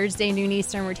it's Thursday noon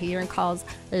Eastern, we're taking your calls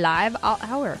live all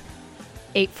hour.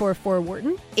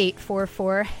 844-WHARTON,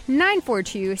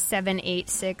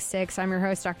 844-942-7866. I'm your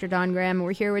host, Dr. Don Graham.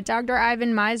 We're here with Dr.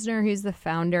 Ivan Misner, who's the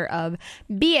founder of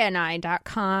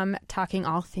BNI.com, talking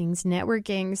all things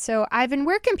networking. So, Ivan,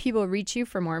 where can people reach you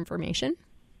for more information?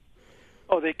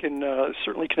 Oh, they can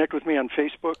certainly connect with me on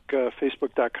Facebook,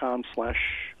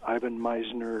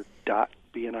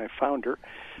 facebook.com/IvanMisner.BNIFounder,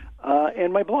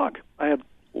 and my blog. I have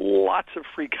lots of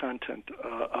free content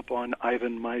up on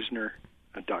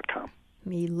IvanMisner.com.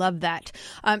 We love that.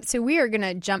 So we are going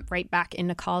to jump right back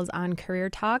into calls on Career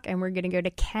Talk, and we're going to go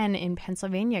to Ken in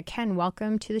Pennsylvania. Ken,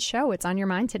 welcome to the show. What's on your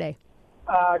mind today?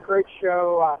 Great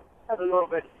show. I have a little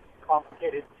bit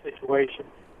complicated situation.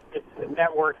 It's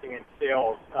networking and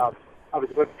sales. I was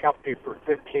with the company for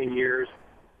 15 years,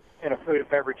 in a food and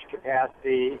beverage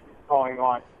capacity, calling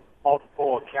on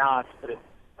multiple accounts, but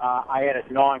I had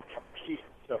a non-compete,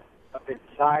 so I've been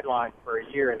sidelined for a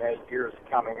year, and that year is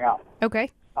coming up.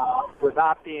 Okay.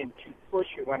 Without being too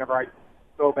pushy, whenever I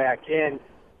go back in,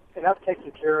 and I've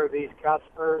taken care of these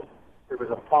customers. There was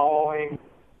a following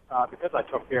because I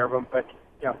took care of them, but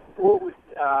what would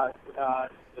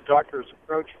the doctor's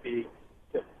approach be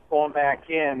to going back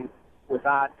in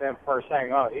without them first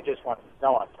saying, "Oh, he just wants to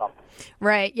sell us something"?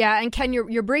 Right. Yeah. And Ken,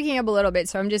 you're breaking up a little bit,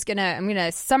 so I'm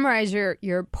gonna summarize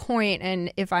your point,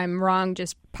 and if I'm wrong,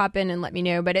 just pop in and let me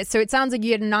know. But it sounds like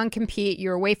you had a non-compete.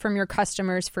 You're away from your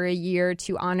customers for a year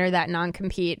to honor that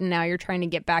non-compete, and now you're trying to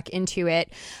get back into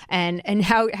it. And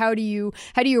how do you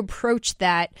approach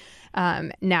that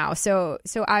now? So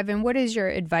Ivan, what is your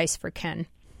advice for Ken?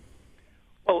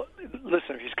 Well,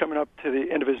 listen, if he's coming up to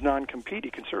the end of his non-compete,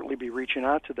 he can certainly be reaching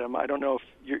out to them. I don't know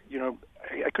if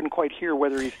I couldn't quite hear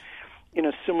whether he's in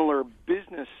a similar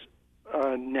business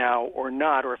now or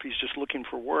not, or if he's just looking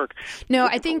for work. No,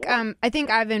 I think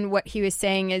Ivan, what he was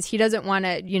saying is he doesn't want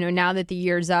to, now that the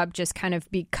year's up, just kind of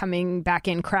be coming back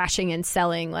in, crashing and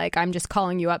selling. Like, I'm just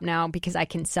calling you up now because I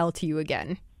can sell to you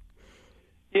again.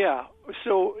 Yeah.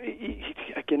 So,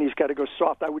 he's got to go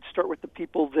soft. I would start with the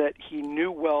people that he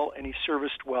knew well and he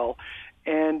serviced well,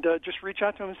 and just reach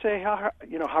out to him and say, how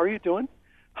are you doing?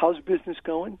 How's business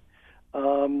going?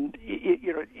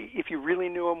 If you really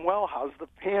knew him well, how's the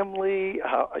family?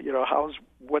 How's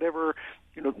whatever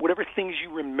things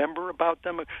you remember about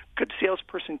them. A good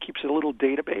salesperson keeps a little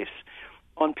database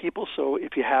on people, so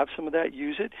if you have some of that,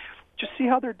 use it. Just see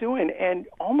how they're doing, and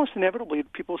almost inevitably,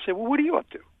 people say, "Well, what are you up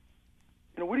to?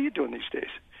 What are you doing these days?"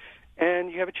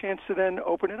 And you have a chance to then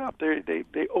open it up. They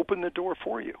open the door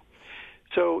for you.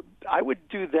 So I would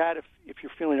do that if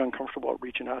you're feeling uncomfortable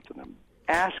reaching out to them.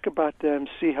 Ask about them,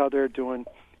 see how they're doing,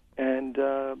 and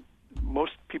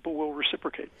most people will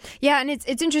reciprocate. Yeah, and it's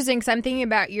interesting because I'm thinking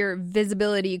about your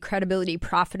visibility, credibility,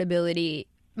 profitability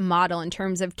model in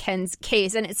terms of Ken's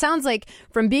case. And it sounds like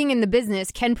from being in the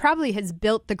business, Ken probably has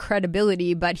built the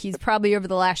credibility, but he's probably over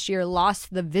the last year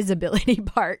lost the visibility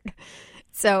part.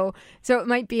 So it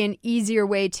might be an easier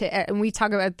way to, and we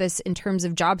talk about this in terms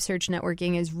of job search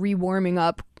networking, is rewarming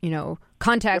up,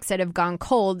 contacts that have gone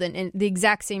cold, and the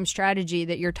exact same strategy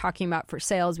that you're talking about for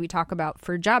sales, we talk about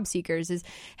for job seekers is,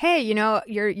 hey,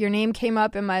 your name came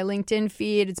up in my LinkedIn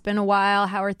feed. It's been a while.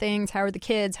 How are things? How are the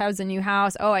kids? How's the new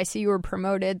house? Oh, I see you were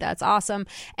promoted. That's awesome.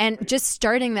 And just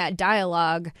starting that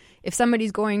dialogue. If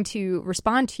somebody's going to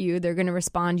respond to you, they're going to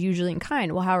respond usually in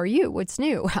kind. Well, how are you? What's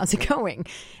new? How's it going?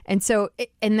 And so,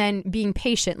 and then being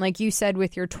patient, like you said,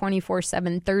 with your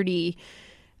 24/7/30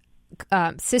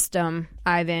 system,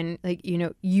 Ivan,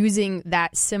 using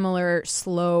that similar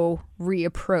slow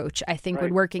reapproach, I think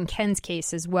would work in Ken's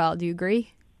case as well. Do you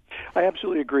agree? I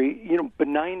absolutely agree.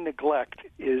 Benign neglect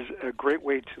is a great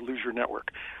way to lose your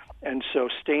network. And so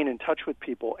staying in touch with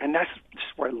people, and this is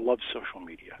why I love social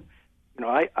media.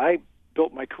 I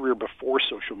built my career before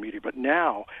social media, but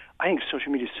now I think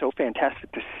social media is so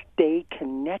fantastic to stay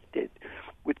connected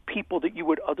with people that you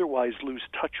would otherwise lose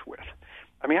touch with.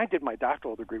 I mean, I did my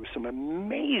doctoral degree with some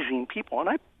amazing people, and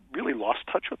I really lost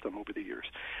touch with them over the years.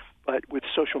 But with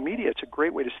social media, it's a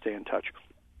great way to stay in touch.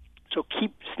 So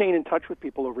keep staying in touch with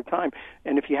people over time.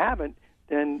 And if you haven't,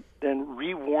 then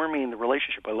rewarming the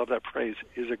relationship, I love that phrase,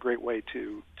 is a great way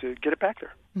to get it back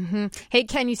there. Mm-hmm. Hey,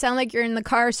 Ken, you sound like you're in the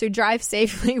car, so drive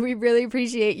safely. We really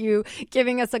appreciate you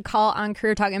giving us a call on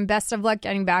Career Talk, and best of luck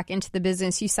getting back into the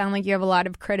business. You sound like you have a lot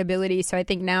of credibility, so I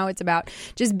think now it's about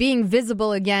just being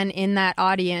visible again in that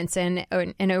audience, and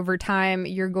over time,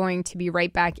 you're going to be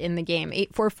right back in the game.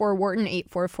 844-WHARTON,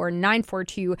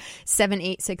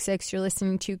 844-942-7866. You're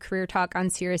listening to Career Talk on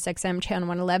Sirius XM Channel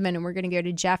 111, and we're going to go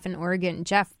to Jeff in Oregon.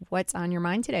 Jeff, what's on your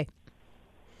mind today?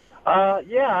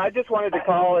 I just wanted to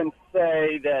call and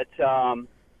say that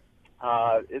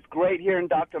it's great hearing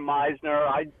Dr.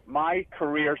 Meisner. My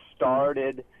career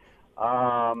started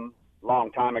long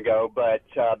time ago, but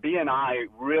BNI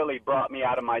really brought me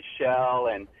out of my shell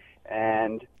and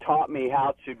taught me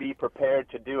how to be prepared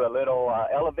to do a little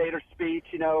elevator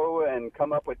speech, and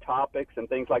come up with topics and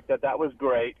things like that. That was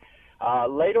great.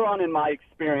 Later on in my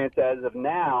experience, as of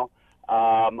now,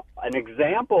 an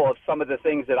example of some of the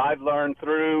things that I've learned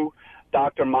through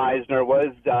Dr. Meisner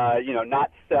was,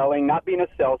 not selling, not being a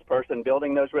salesperson,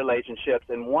 building those relationships.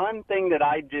 And one thing that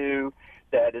I do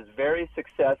that is very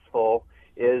successful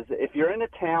is if you're in a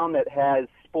town that has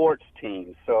sports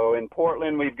teams, so in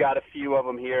Portland we've got a few of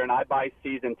them here, and I buy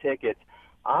season tickets,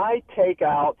 I take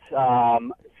out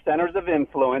centers of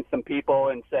influence, some people,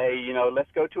 and say,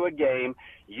 let's go to a game.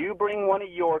 You bring one of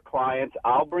your clients,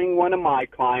 I'll bring one of my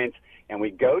clients, and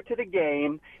we go to the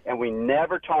game, and we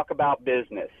never talk about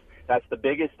business. That's the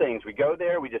biggest things. We go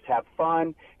there, we just have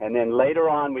fun, and then later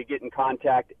on we get in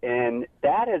contact, and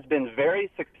that has been very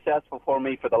successful for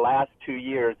me for the last 2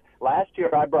 years. Last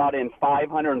year I brought in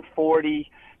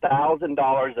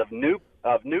 $540,000 of new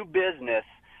business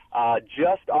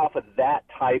just off of that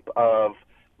type of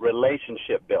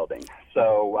relationship building.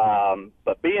 So,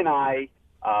 but B&I,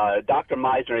 Dr.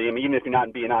 Meisner, even if you're not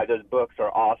in B&I, those books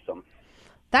are awesome.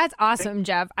 That's awesome,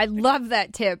 Jeff. I love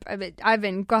that tip.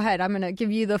 Ivan, go ahead. I'm going to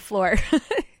give you the floor.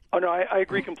 Oh no, I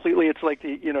agree completely. It's like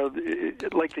the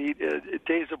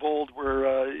days of old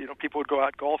where people would go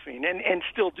out golfing and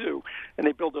still do, and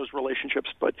they build those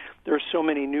relationships. But there are so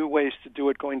many new ways to do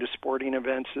it. Going to sporting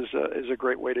events is a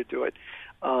great way to do it.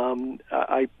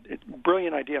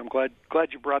 Brilliant idea. I'm glad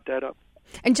you brought that up.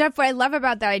 And Jeff, what I love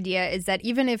about that idea is that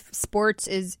even if sports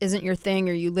isn't your thing,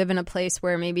 or you live in a place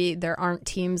where maybe there aren't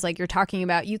teams like you're talking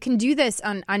about, you can do this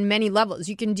on many levels.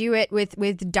 You can do it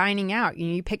with dining out.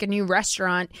 You pick a new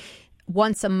restaurant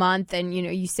once a month, and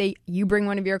you say you bring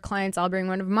one of your clients, I'll bring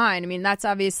one of mine. I mean, that's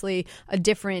obviously a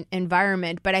different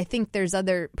environment, but I think there's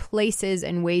other places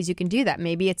and ways you can do that.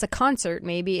 Maybe it's a concert,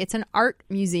 maybe it's an art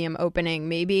museum opening,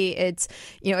 maybe it's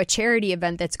a charity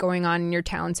event that's going on in your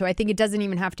town. So I think it doesn't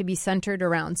even have to be centered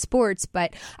around sports,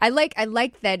 but I like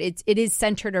that it is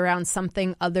centered around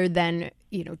something other than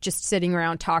just sitting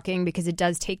around talking, because it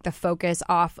does take the focus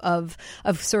off of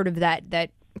sort of that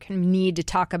kind of need to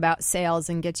talk about sales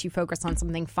and gets you focused on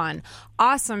something fun.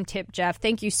 Awesome tip, Jeff.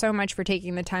 Thank you so much for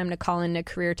taking the time to call into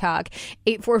Career Talk.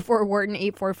 844-WHARTON,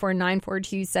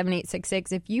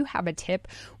 844-942-7866. If you have a tip,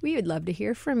 we would love to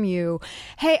hear from you.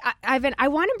 Hey, Ivan, I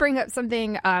want to bring up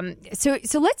something. So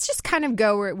let's just kind of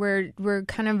go. We're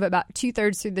kind of about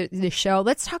 2/3 through the show.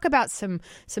 Let's talk about some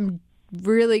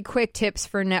really quick tips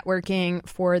for networking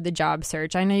for the job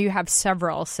search. I know you have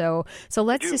several, so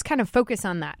let's just kind of focus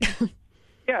on that.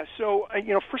 Yeah, so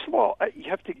first of all, you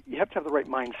have to have the right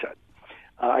mindset.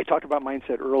 I talked about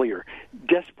mindset earlier.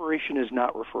 Desperation is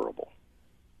not referable.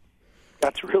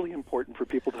 That's really important for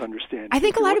people to understand. I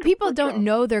think a lot of people don't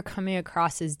know they're coming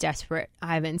across as desperate,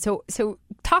 Ivan. So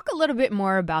talk a little bit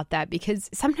more about that, because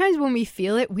sometimes when we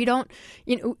feel it, we don't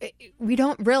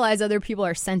realize other people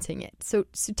are sensing it. So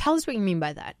tell us what you mean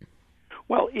by that.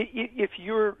 Well, if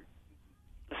you're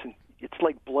listen. It's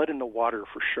like blood in the water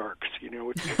for sharks. If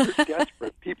you're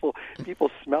desperate, people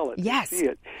smell it, yes. They see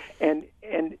it,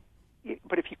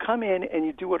 but if you come in and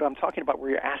you do what I'm talking about, where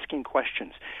you're asking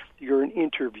questions, you're an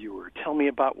interviewer. Tell me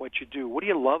about what you do. What do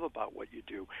you love about what you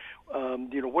do?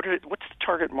 What's the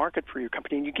target market for your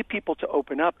company? And you get people to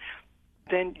open up.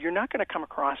 Then you're not going to come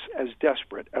across as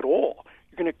desperate at all.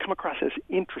 You're going to come across as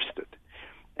interested.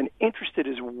 And interested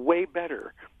is way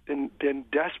better than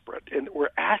desperate. And we're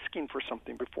asking for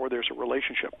something before there's a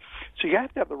relationship. So you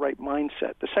have to have the right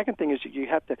mindset. The second thing is you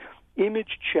have to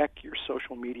image check your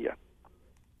social media.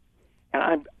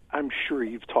 And I'm sure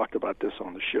you've talked about this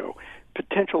on the show.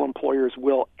 Potential employers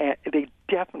will, they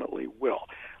definitely will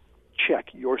check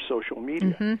your social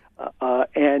media. Mm-hmm.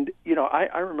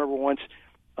 I remember once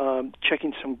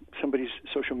checking somebody's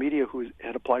social media who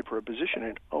had applied for a position,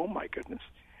 and oh my goodness.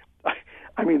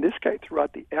 I mean, this guy threw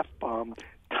out the F-bomb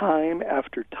time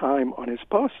after time on his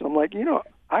posts. I'm like,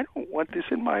 I don't want this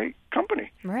in my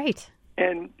company. Right.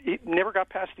 And it never got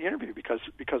past the interview because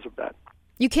of that.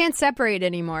 You can't separate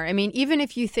anymore. I mean, even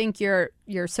if you think your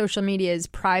social media is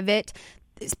private,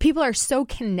 people are so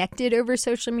connected over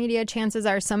social media, chances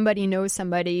are somebody knows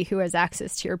somebody who has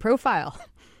access to your profile.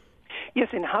 Yes,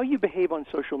 and how you behave on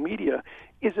social media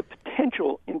is a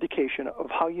potential indication of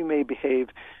how you may behave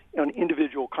on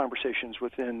individual conversations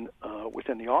within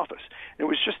the office. And it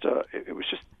was just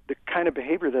the kind of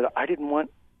behavior that I didn't want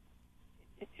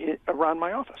around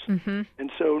my office, mm-hmm.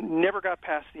 and so never got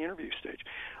past the interview stage.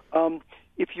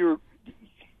 If you're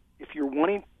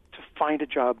wanting to find a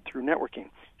job through networking,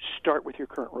 start with your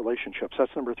current relationships.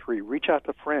 That's number 3. Reach out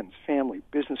to friends, family,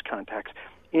 business contacts,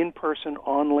 in person,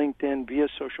 on LinkedIn, via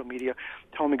social media.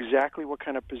 Tell them exactly what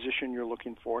kind of position you're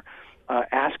looking for.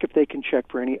 Ask if they can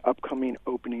check for any upcoming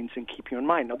openings and keep you in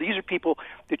mind. Now, these are people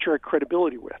that you're at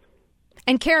credibility with.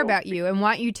 And care about you and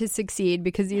want you to succeed,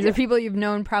 because these are people you've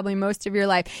known probably most of your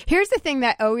life. Here's the thing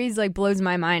that always blows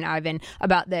my mind, Ivan,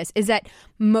 about this, is that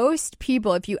most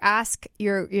people, if you ask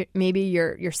maybe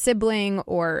your sibling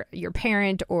or your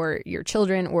parent or your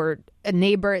children or a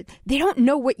neighbor, they don't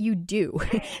know what you do.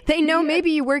 They know maybe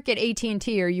you work at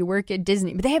AT&T or you work at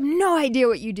Disney, but they have no idea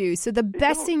what you do. So the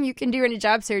best thing you can do in a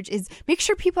job search is make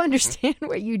sure people understand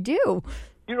what you do.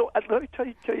 Let me tell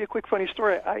you a quick funny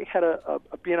story. I had a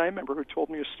BNI member who told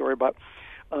me a story about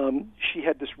she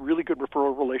had this really good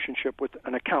referral relationship with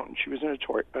an accountant. She was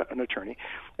an attorney,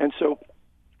 and so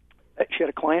she had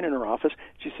a client in her office.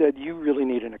 She said, "You really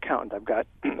need an accountant. I've got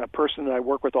a person that I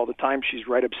work with all the time. She's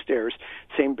right upstairs,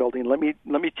 same building. Let me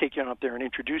take you out there and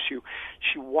introduce you."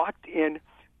 She walked in.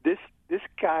 This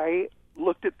guy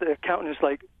looked at the accountant and was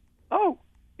like, "Oh,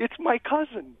 it's my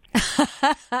cousin."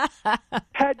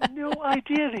 Had no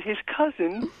idea that his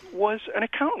cousin was an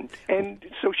accountant, and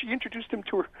so she introduced him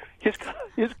to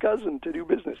his cousin to do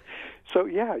business. So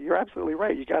yeah, you're absolutely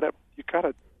right. You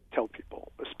gotta tell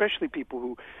people, especially people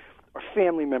who are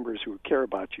family members who care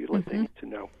about you, let them need to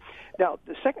know. Now,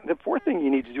 the fourth thing you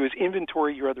need to do is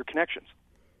inventory your other connections.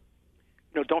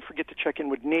 Don't forget to check in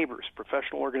with neighbors,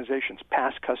 professional organizations,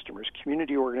 past customers,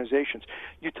 community organizations.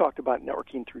 You talked about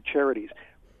networking through charities.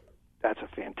 That's a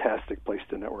fantastic place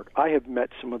to network. I have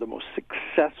met some of the most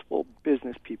successful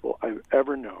business people I've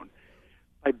ever known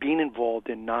by being involved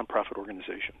in nonprofit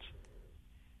organizations.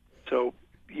 So,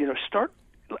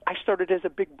 I started as a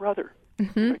big brother.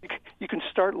 You can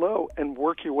start low and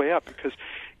work your way up, because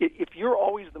if you're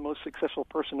always the most successful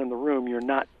person in the room, you're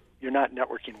not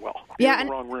networking well. You're in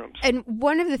the wrong rooms. And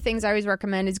one of the things I always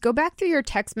recommend is go back through your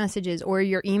text messages or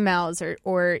your emails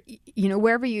or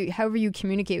however you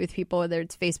communicate with people, whether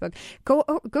it's Facebook.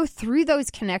 Go through those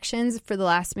connections for the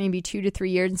last maybe 2 to 3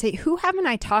 years and say, who haven't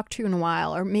I talked to in a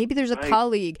while? Or maybe there's a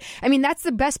colleague. I mean, that's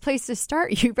the best place to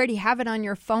start. You already have it on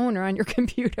your phone or on your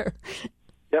computer.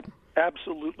 Yep,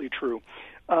 absolutely true.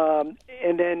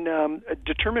 And then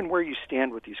determine where you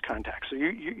stand with these contacts. So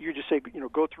you just say,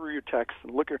 go through your texts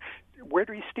and look at where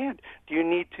do you stand. Do you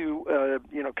need to,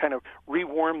 kind of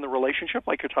rewarm the relationship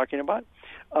like you're talking about?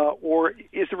 Or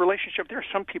is the relationship, there are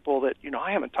some people that,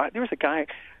 I haven't talked. There was a guy,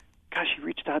 he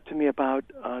reached out to me about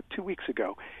 2 weeks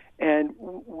ago. And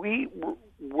we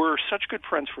were such good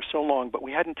friends for so long, but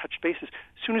we hadn't touched bases.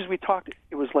 As soon as we talked,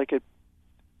 it was like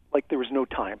there was no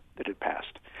time that had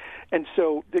passed. And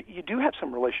so you do have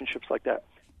some relationships like that.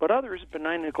 But others,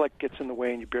 benign neglect gets in the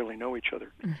way and you barely know each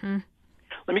other.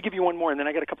 Let me give you one more, and then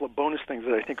I got a couple of bonus things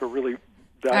that I think are really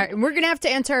valuable. All right, we're going to have to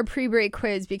answer our pre-break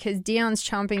quiz because Dion's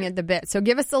chomping at the bit. So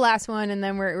give us the last one, and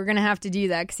then we're going to have to do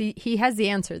that because he has the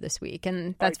answer this week,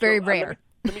 and that's very rare.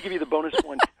 Let me give you the bonus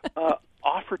one.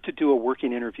 Offer to do a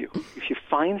working interview. If you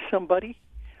find somebody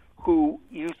who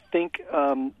you think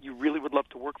you really would love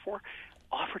to work for,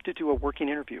 offer to do a working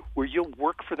interview where you'll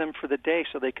work for them for the day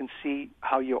so they can see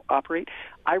how you operate.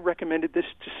 I recommended this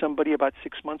to somebody about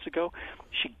 6 months ago.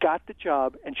 She got the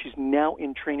job, and she's now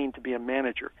in training to be a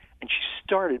manager. And she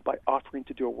started by offering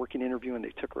to do a working interview, and they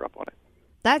took her up on it.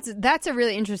 That's a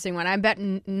really interesting one. I bet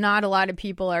not a lot of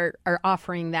people are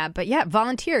offering that. But yeah,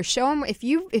 volunteer. Show them if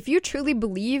you truly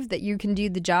believe that you can do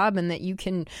the job and that you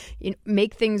can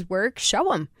make things work, show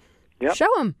them. Yep. Show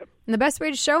them. And the best way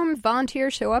to show them,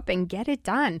 volunteer, show up, and get it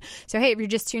done. So, hey, if you're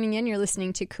just tuning in, you're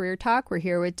listening to Career Talk. We're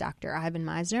here with Dr. Ivan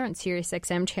Misner on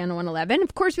SiriusXM Channel 111.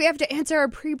 Of course, we have to answer our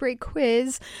pre-break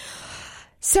quiz.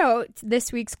 So,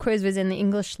 this week's quiz was in the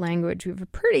English language. We have a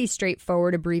pretty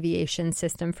straightforward abbreviation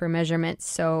system for measurements.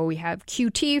 So, we have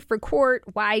QT for quart,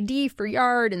 YD for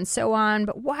yard, and so on.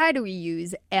 But why do we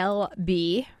use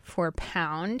LB for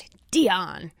pound?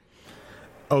 Dion.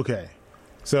 Okay.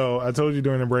 So I told you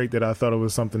during the break that I thought it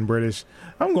was something British.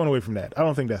 I'm going away from that. I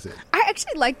don't think that's it. I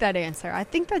actually like that answer. I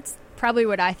think that's probably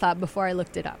what I thought before I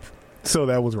looked it up. So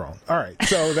that was wrong. All right.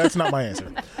 So that's not my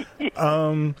answer.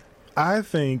 I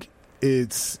think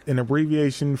it's an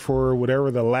abbreviation for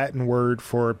whatever the Latin word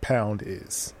for pound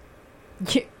is.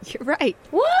 You're right.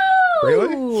 Woo!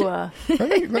 Really?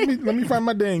 let me find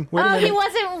my ding. Wait a minute. He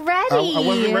wasn't ready. I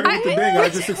wasn't ready with the ding. I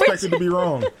just expected to be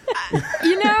wrong.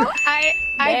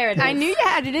 I knew you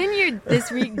had it in you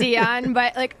this week, Dion,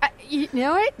 but you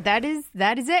know what? That is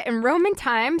it. In Roman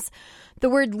times, the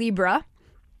word libra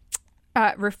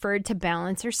referred to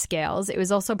balance or scales. It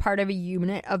was also part of a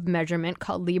unit of measurement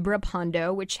called libra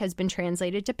pondo, which has been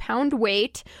translated to pound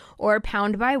weight or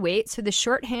pound by weight. So the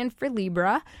shorthand for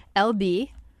libra,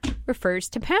 LB, refers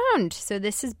to pound. So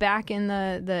this is back in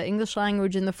the English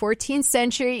language in the 14th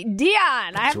century.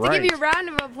 Dion, I have to give you a round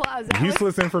of applause.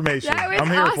 Useless information. I'm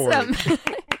here awesome. for it.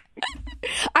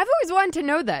 I've always wanted to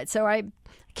know that, so I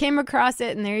came across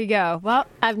it, and there you go. Well,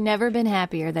 I've never been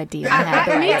happier that Dion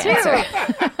had the me right too. answer.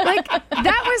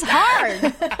 That was hard.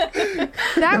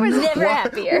 That was never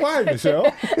happier. Why,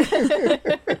 Michelle?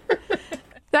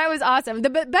 That was awesome. The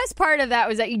best part of that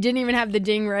was that you didn't even have the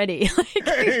ding ready.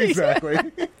 Exactly.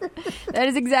 That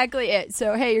is exactly it.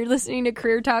 So, hey, you're listening to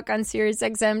Career Talk on Sirius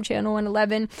XM Channel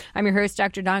 111. I'm your host,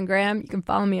 Dr. Dawn Graham. You can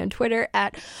follow me on Twitter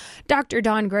at Dr.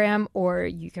 Dawn Graham, or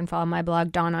you can follow my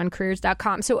blog,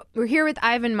 dawnoncareers.com. So we're here with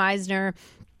Ivan Misner.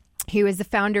 He was the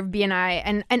founder of BNI.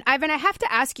 And Ivan, I have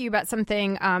to ask you about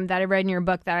something that I read in your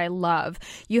book that I love.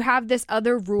 You have this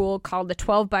other rule called the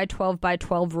 12 by 12 by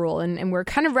 12 rule. And we're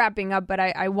kind of wrapping up, but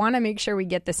I want to make sure we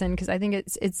get this in because I think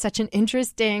it's such an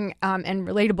interesting and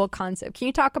relatable concept. Can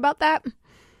you talk about that?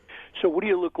 So what do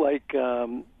you look like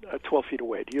 12 feet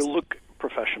away? Do you look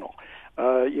professional?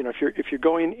 If you're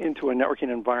going into a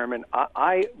networking environment,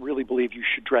 I really believe you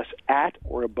should dress at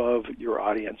or above your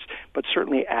audience, but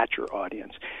certainly at your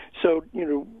audience. So,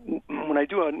 when I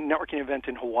do a networking event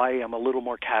in Hawaii, I'm a little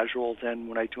more casual than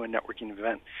when I do a networking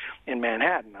event in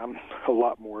Manhattan. I'm a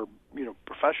lot more,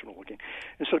 professional looking.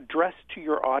 And so dress to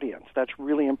your audience. That's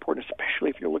really important, especially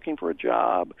if you're looking for a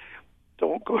job.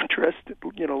 Don't go dressed,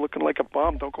 looking like a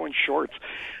bum. Don't go in shorts.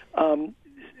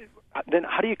 Then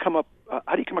how do you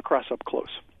come across up close?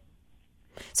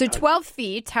 So 12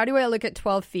 feet, how do I look at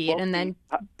 12 feet? And then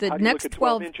the next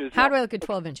 12 inches. How do I look at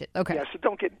 12 inches? Okay. Yeah, so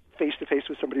don't get face-to-face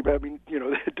with somebody, but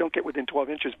don't get within 12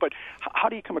 inches. But how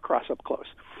do you come across up close?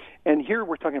 And here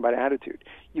we're talking about attitude.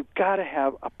 You've got to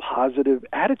have a positive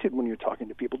attitude when you're talking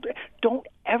to people. Don't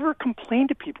ever complain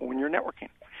to people when you're networking.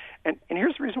 And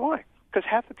here's the reason why. Because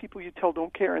half the people you tell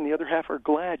don't care, and the other half are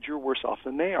glad you're worse off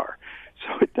than they are.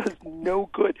 So it does no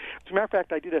good. As a matter of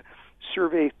fact, I did a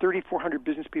survey, 3,400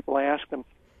 business people. I asked them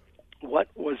what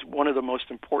was one of the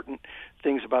most important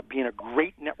things about being a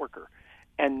great networker.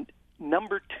 And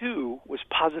number 2 was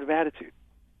positive attitude.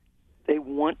 They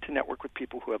want to network with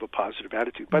people who have a positive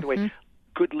attitude. By the way,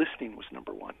 good listening was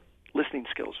number 1. Listening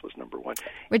skills was number 1.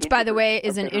 Which, by the way,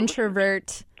 is an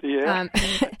introvert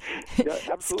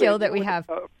skill that we have.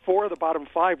 4 of the bottom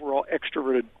 5 were all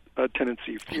extroverted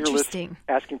tendency. Fearless,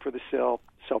 asking for the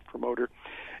self-promoter.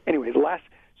 Anyway,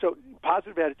 so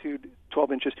positive attitude,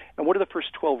 12 inches. And what are the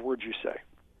first 12 words you say?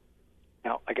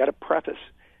 Now, I got to preface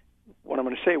what I'm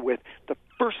going to say with the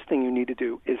first thing you need to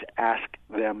do is ask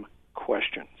them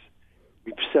questions.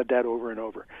 We've said that over and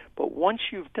over. But once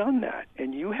you've done that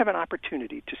and you have an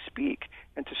opportunity to speak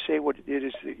and to say what it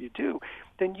is that you do,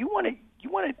 then you want to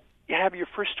have your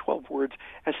first 12 words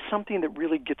as something that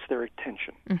really gets their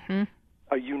attention. Mm-hmm.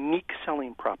 A unique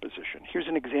selling proposition. Here's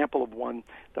an example of one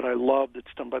that I love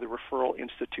that's done by the Referral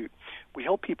Institute. We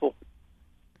help people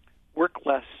work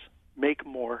less, make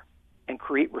more, and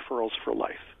create referrals for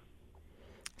life.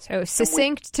 So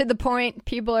succinct, to the point,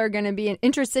 people are going to be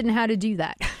interested in how to do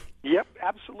that. Yep,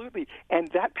 absolutely. And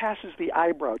that passes the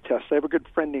eyebrow test. I have a good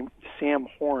friend named Sam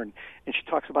Horn, and she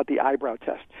talks about the eyebrow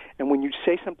test. And when you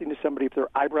say something to somebody, if their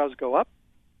eyebrows go up,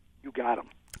 you got them.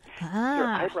 If their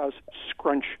eyebrows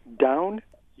scrunch down,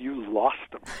 you lost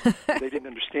them. They didn't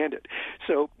understand it.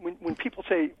 So when people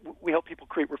say we help people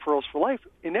create referrals for life,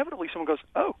 inevitably someone goes,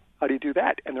 oh, how do you do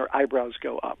that? And their eyebrows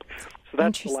go up. So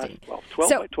that's the last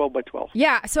 12 by 12 by 12.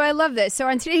 Yeah, so I love this. So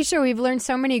on today's show, we've learned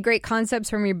so many great concepts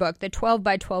from your book. The 12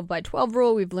 by 12 by 12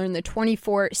 rule. We've learned the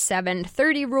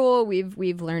 24/7/30 rule.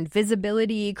 We've learned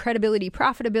visibility, credibility,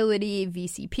 profitability,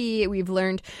 VCP. We've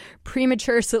learned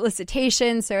premature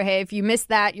solicitation. So, hey, if you missed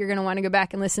that, you're going to want to go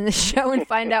back and listen to the show and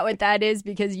find out what that is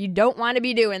because you don't want to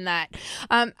be doing that.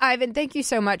 Ivan, thank you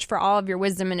so much for all of your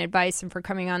wisdom and advice and for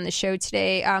coming on the show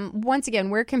today. Once again,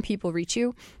 where can people reach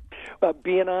you?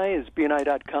 BNI is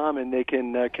BNI.com, and they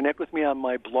can connect with me on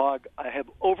my blog. I have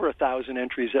over 1,000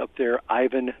 entries up there,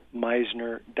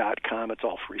 IvanMisner.com. It's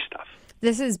all free stuff.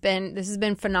 This has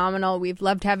been phenomenal. We've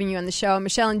loved having you on the show.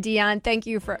 Michelle and Dion, thank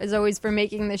you as always for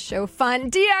making this show fun.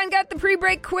 Dion got the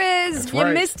pre-break quiz. That's you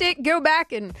right. Missed it. Go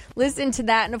back and listen to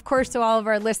that. And of course, to all of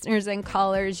our listeners and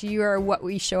callers, you are what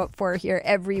we show up for here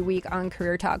every week on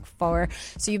Career Talk 4.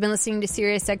 So you've been listening to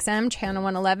Sirius XM Channel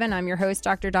 111. I'm your host,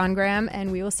 Dr. Dawn Graham,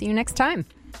 and we will see you next time.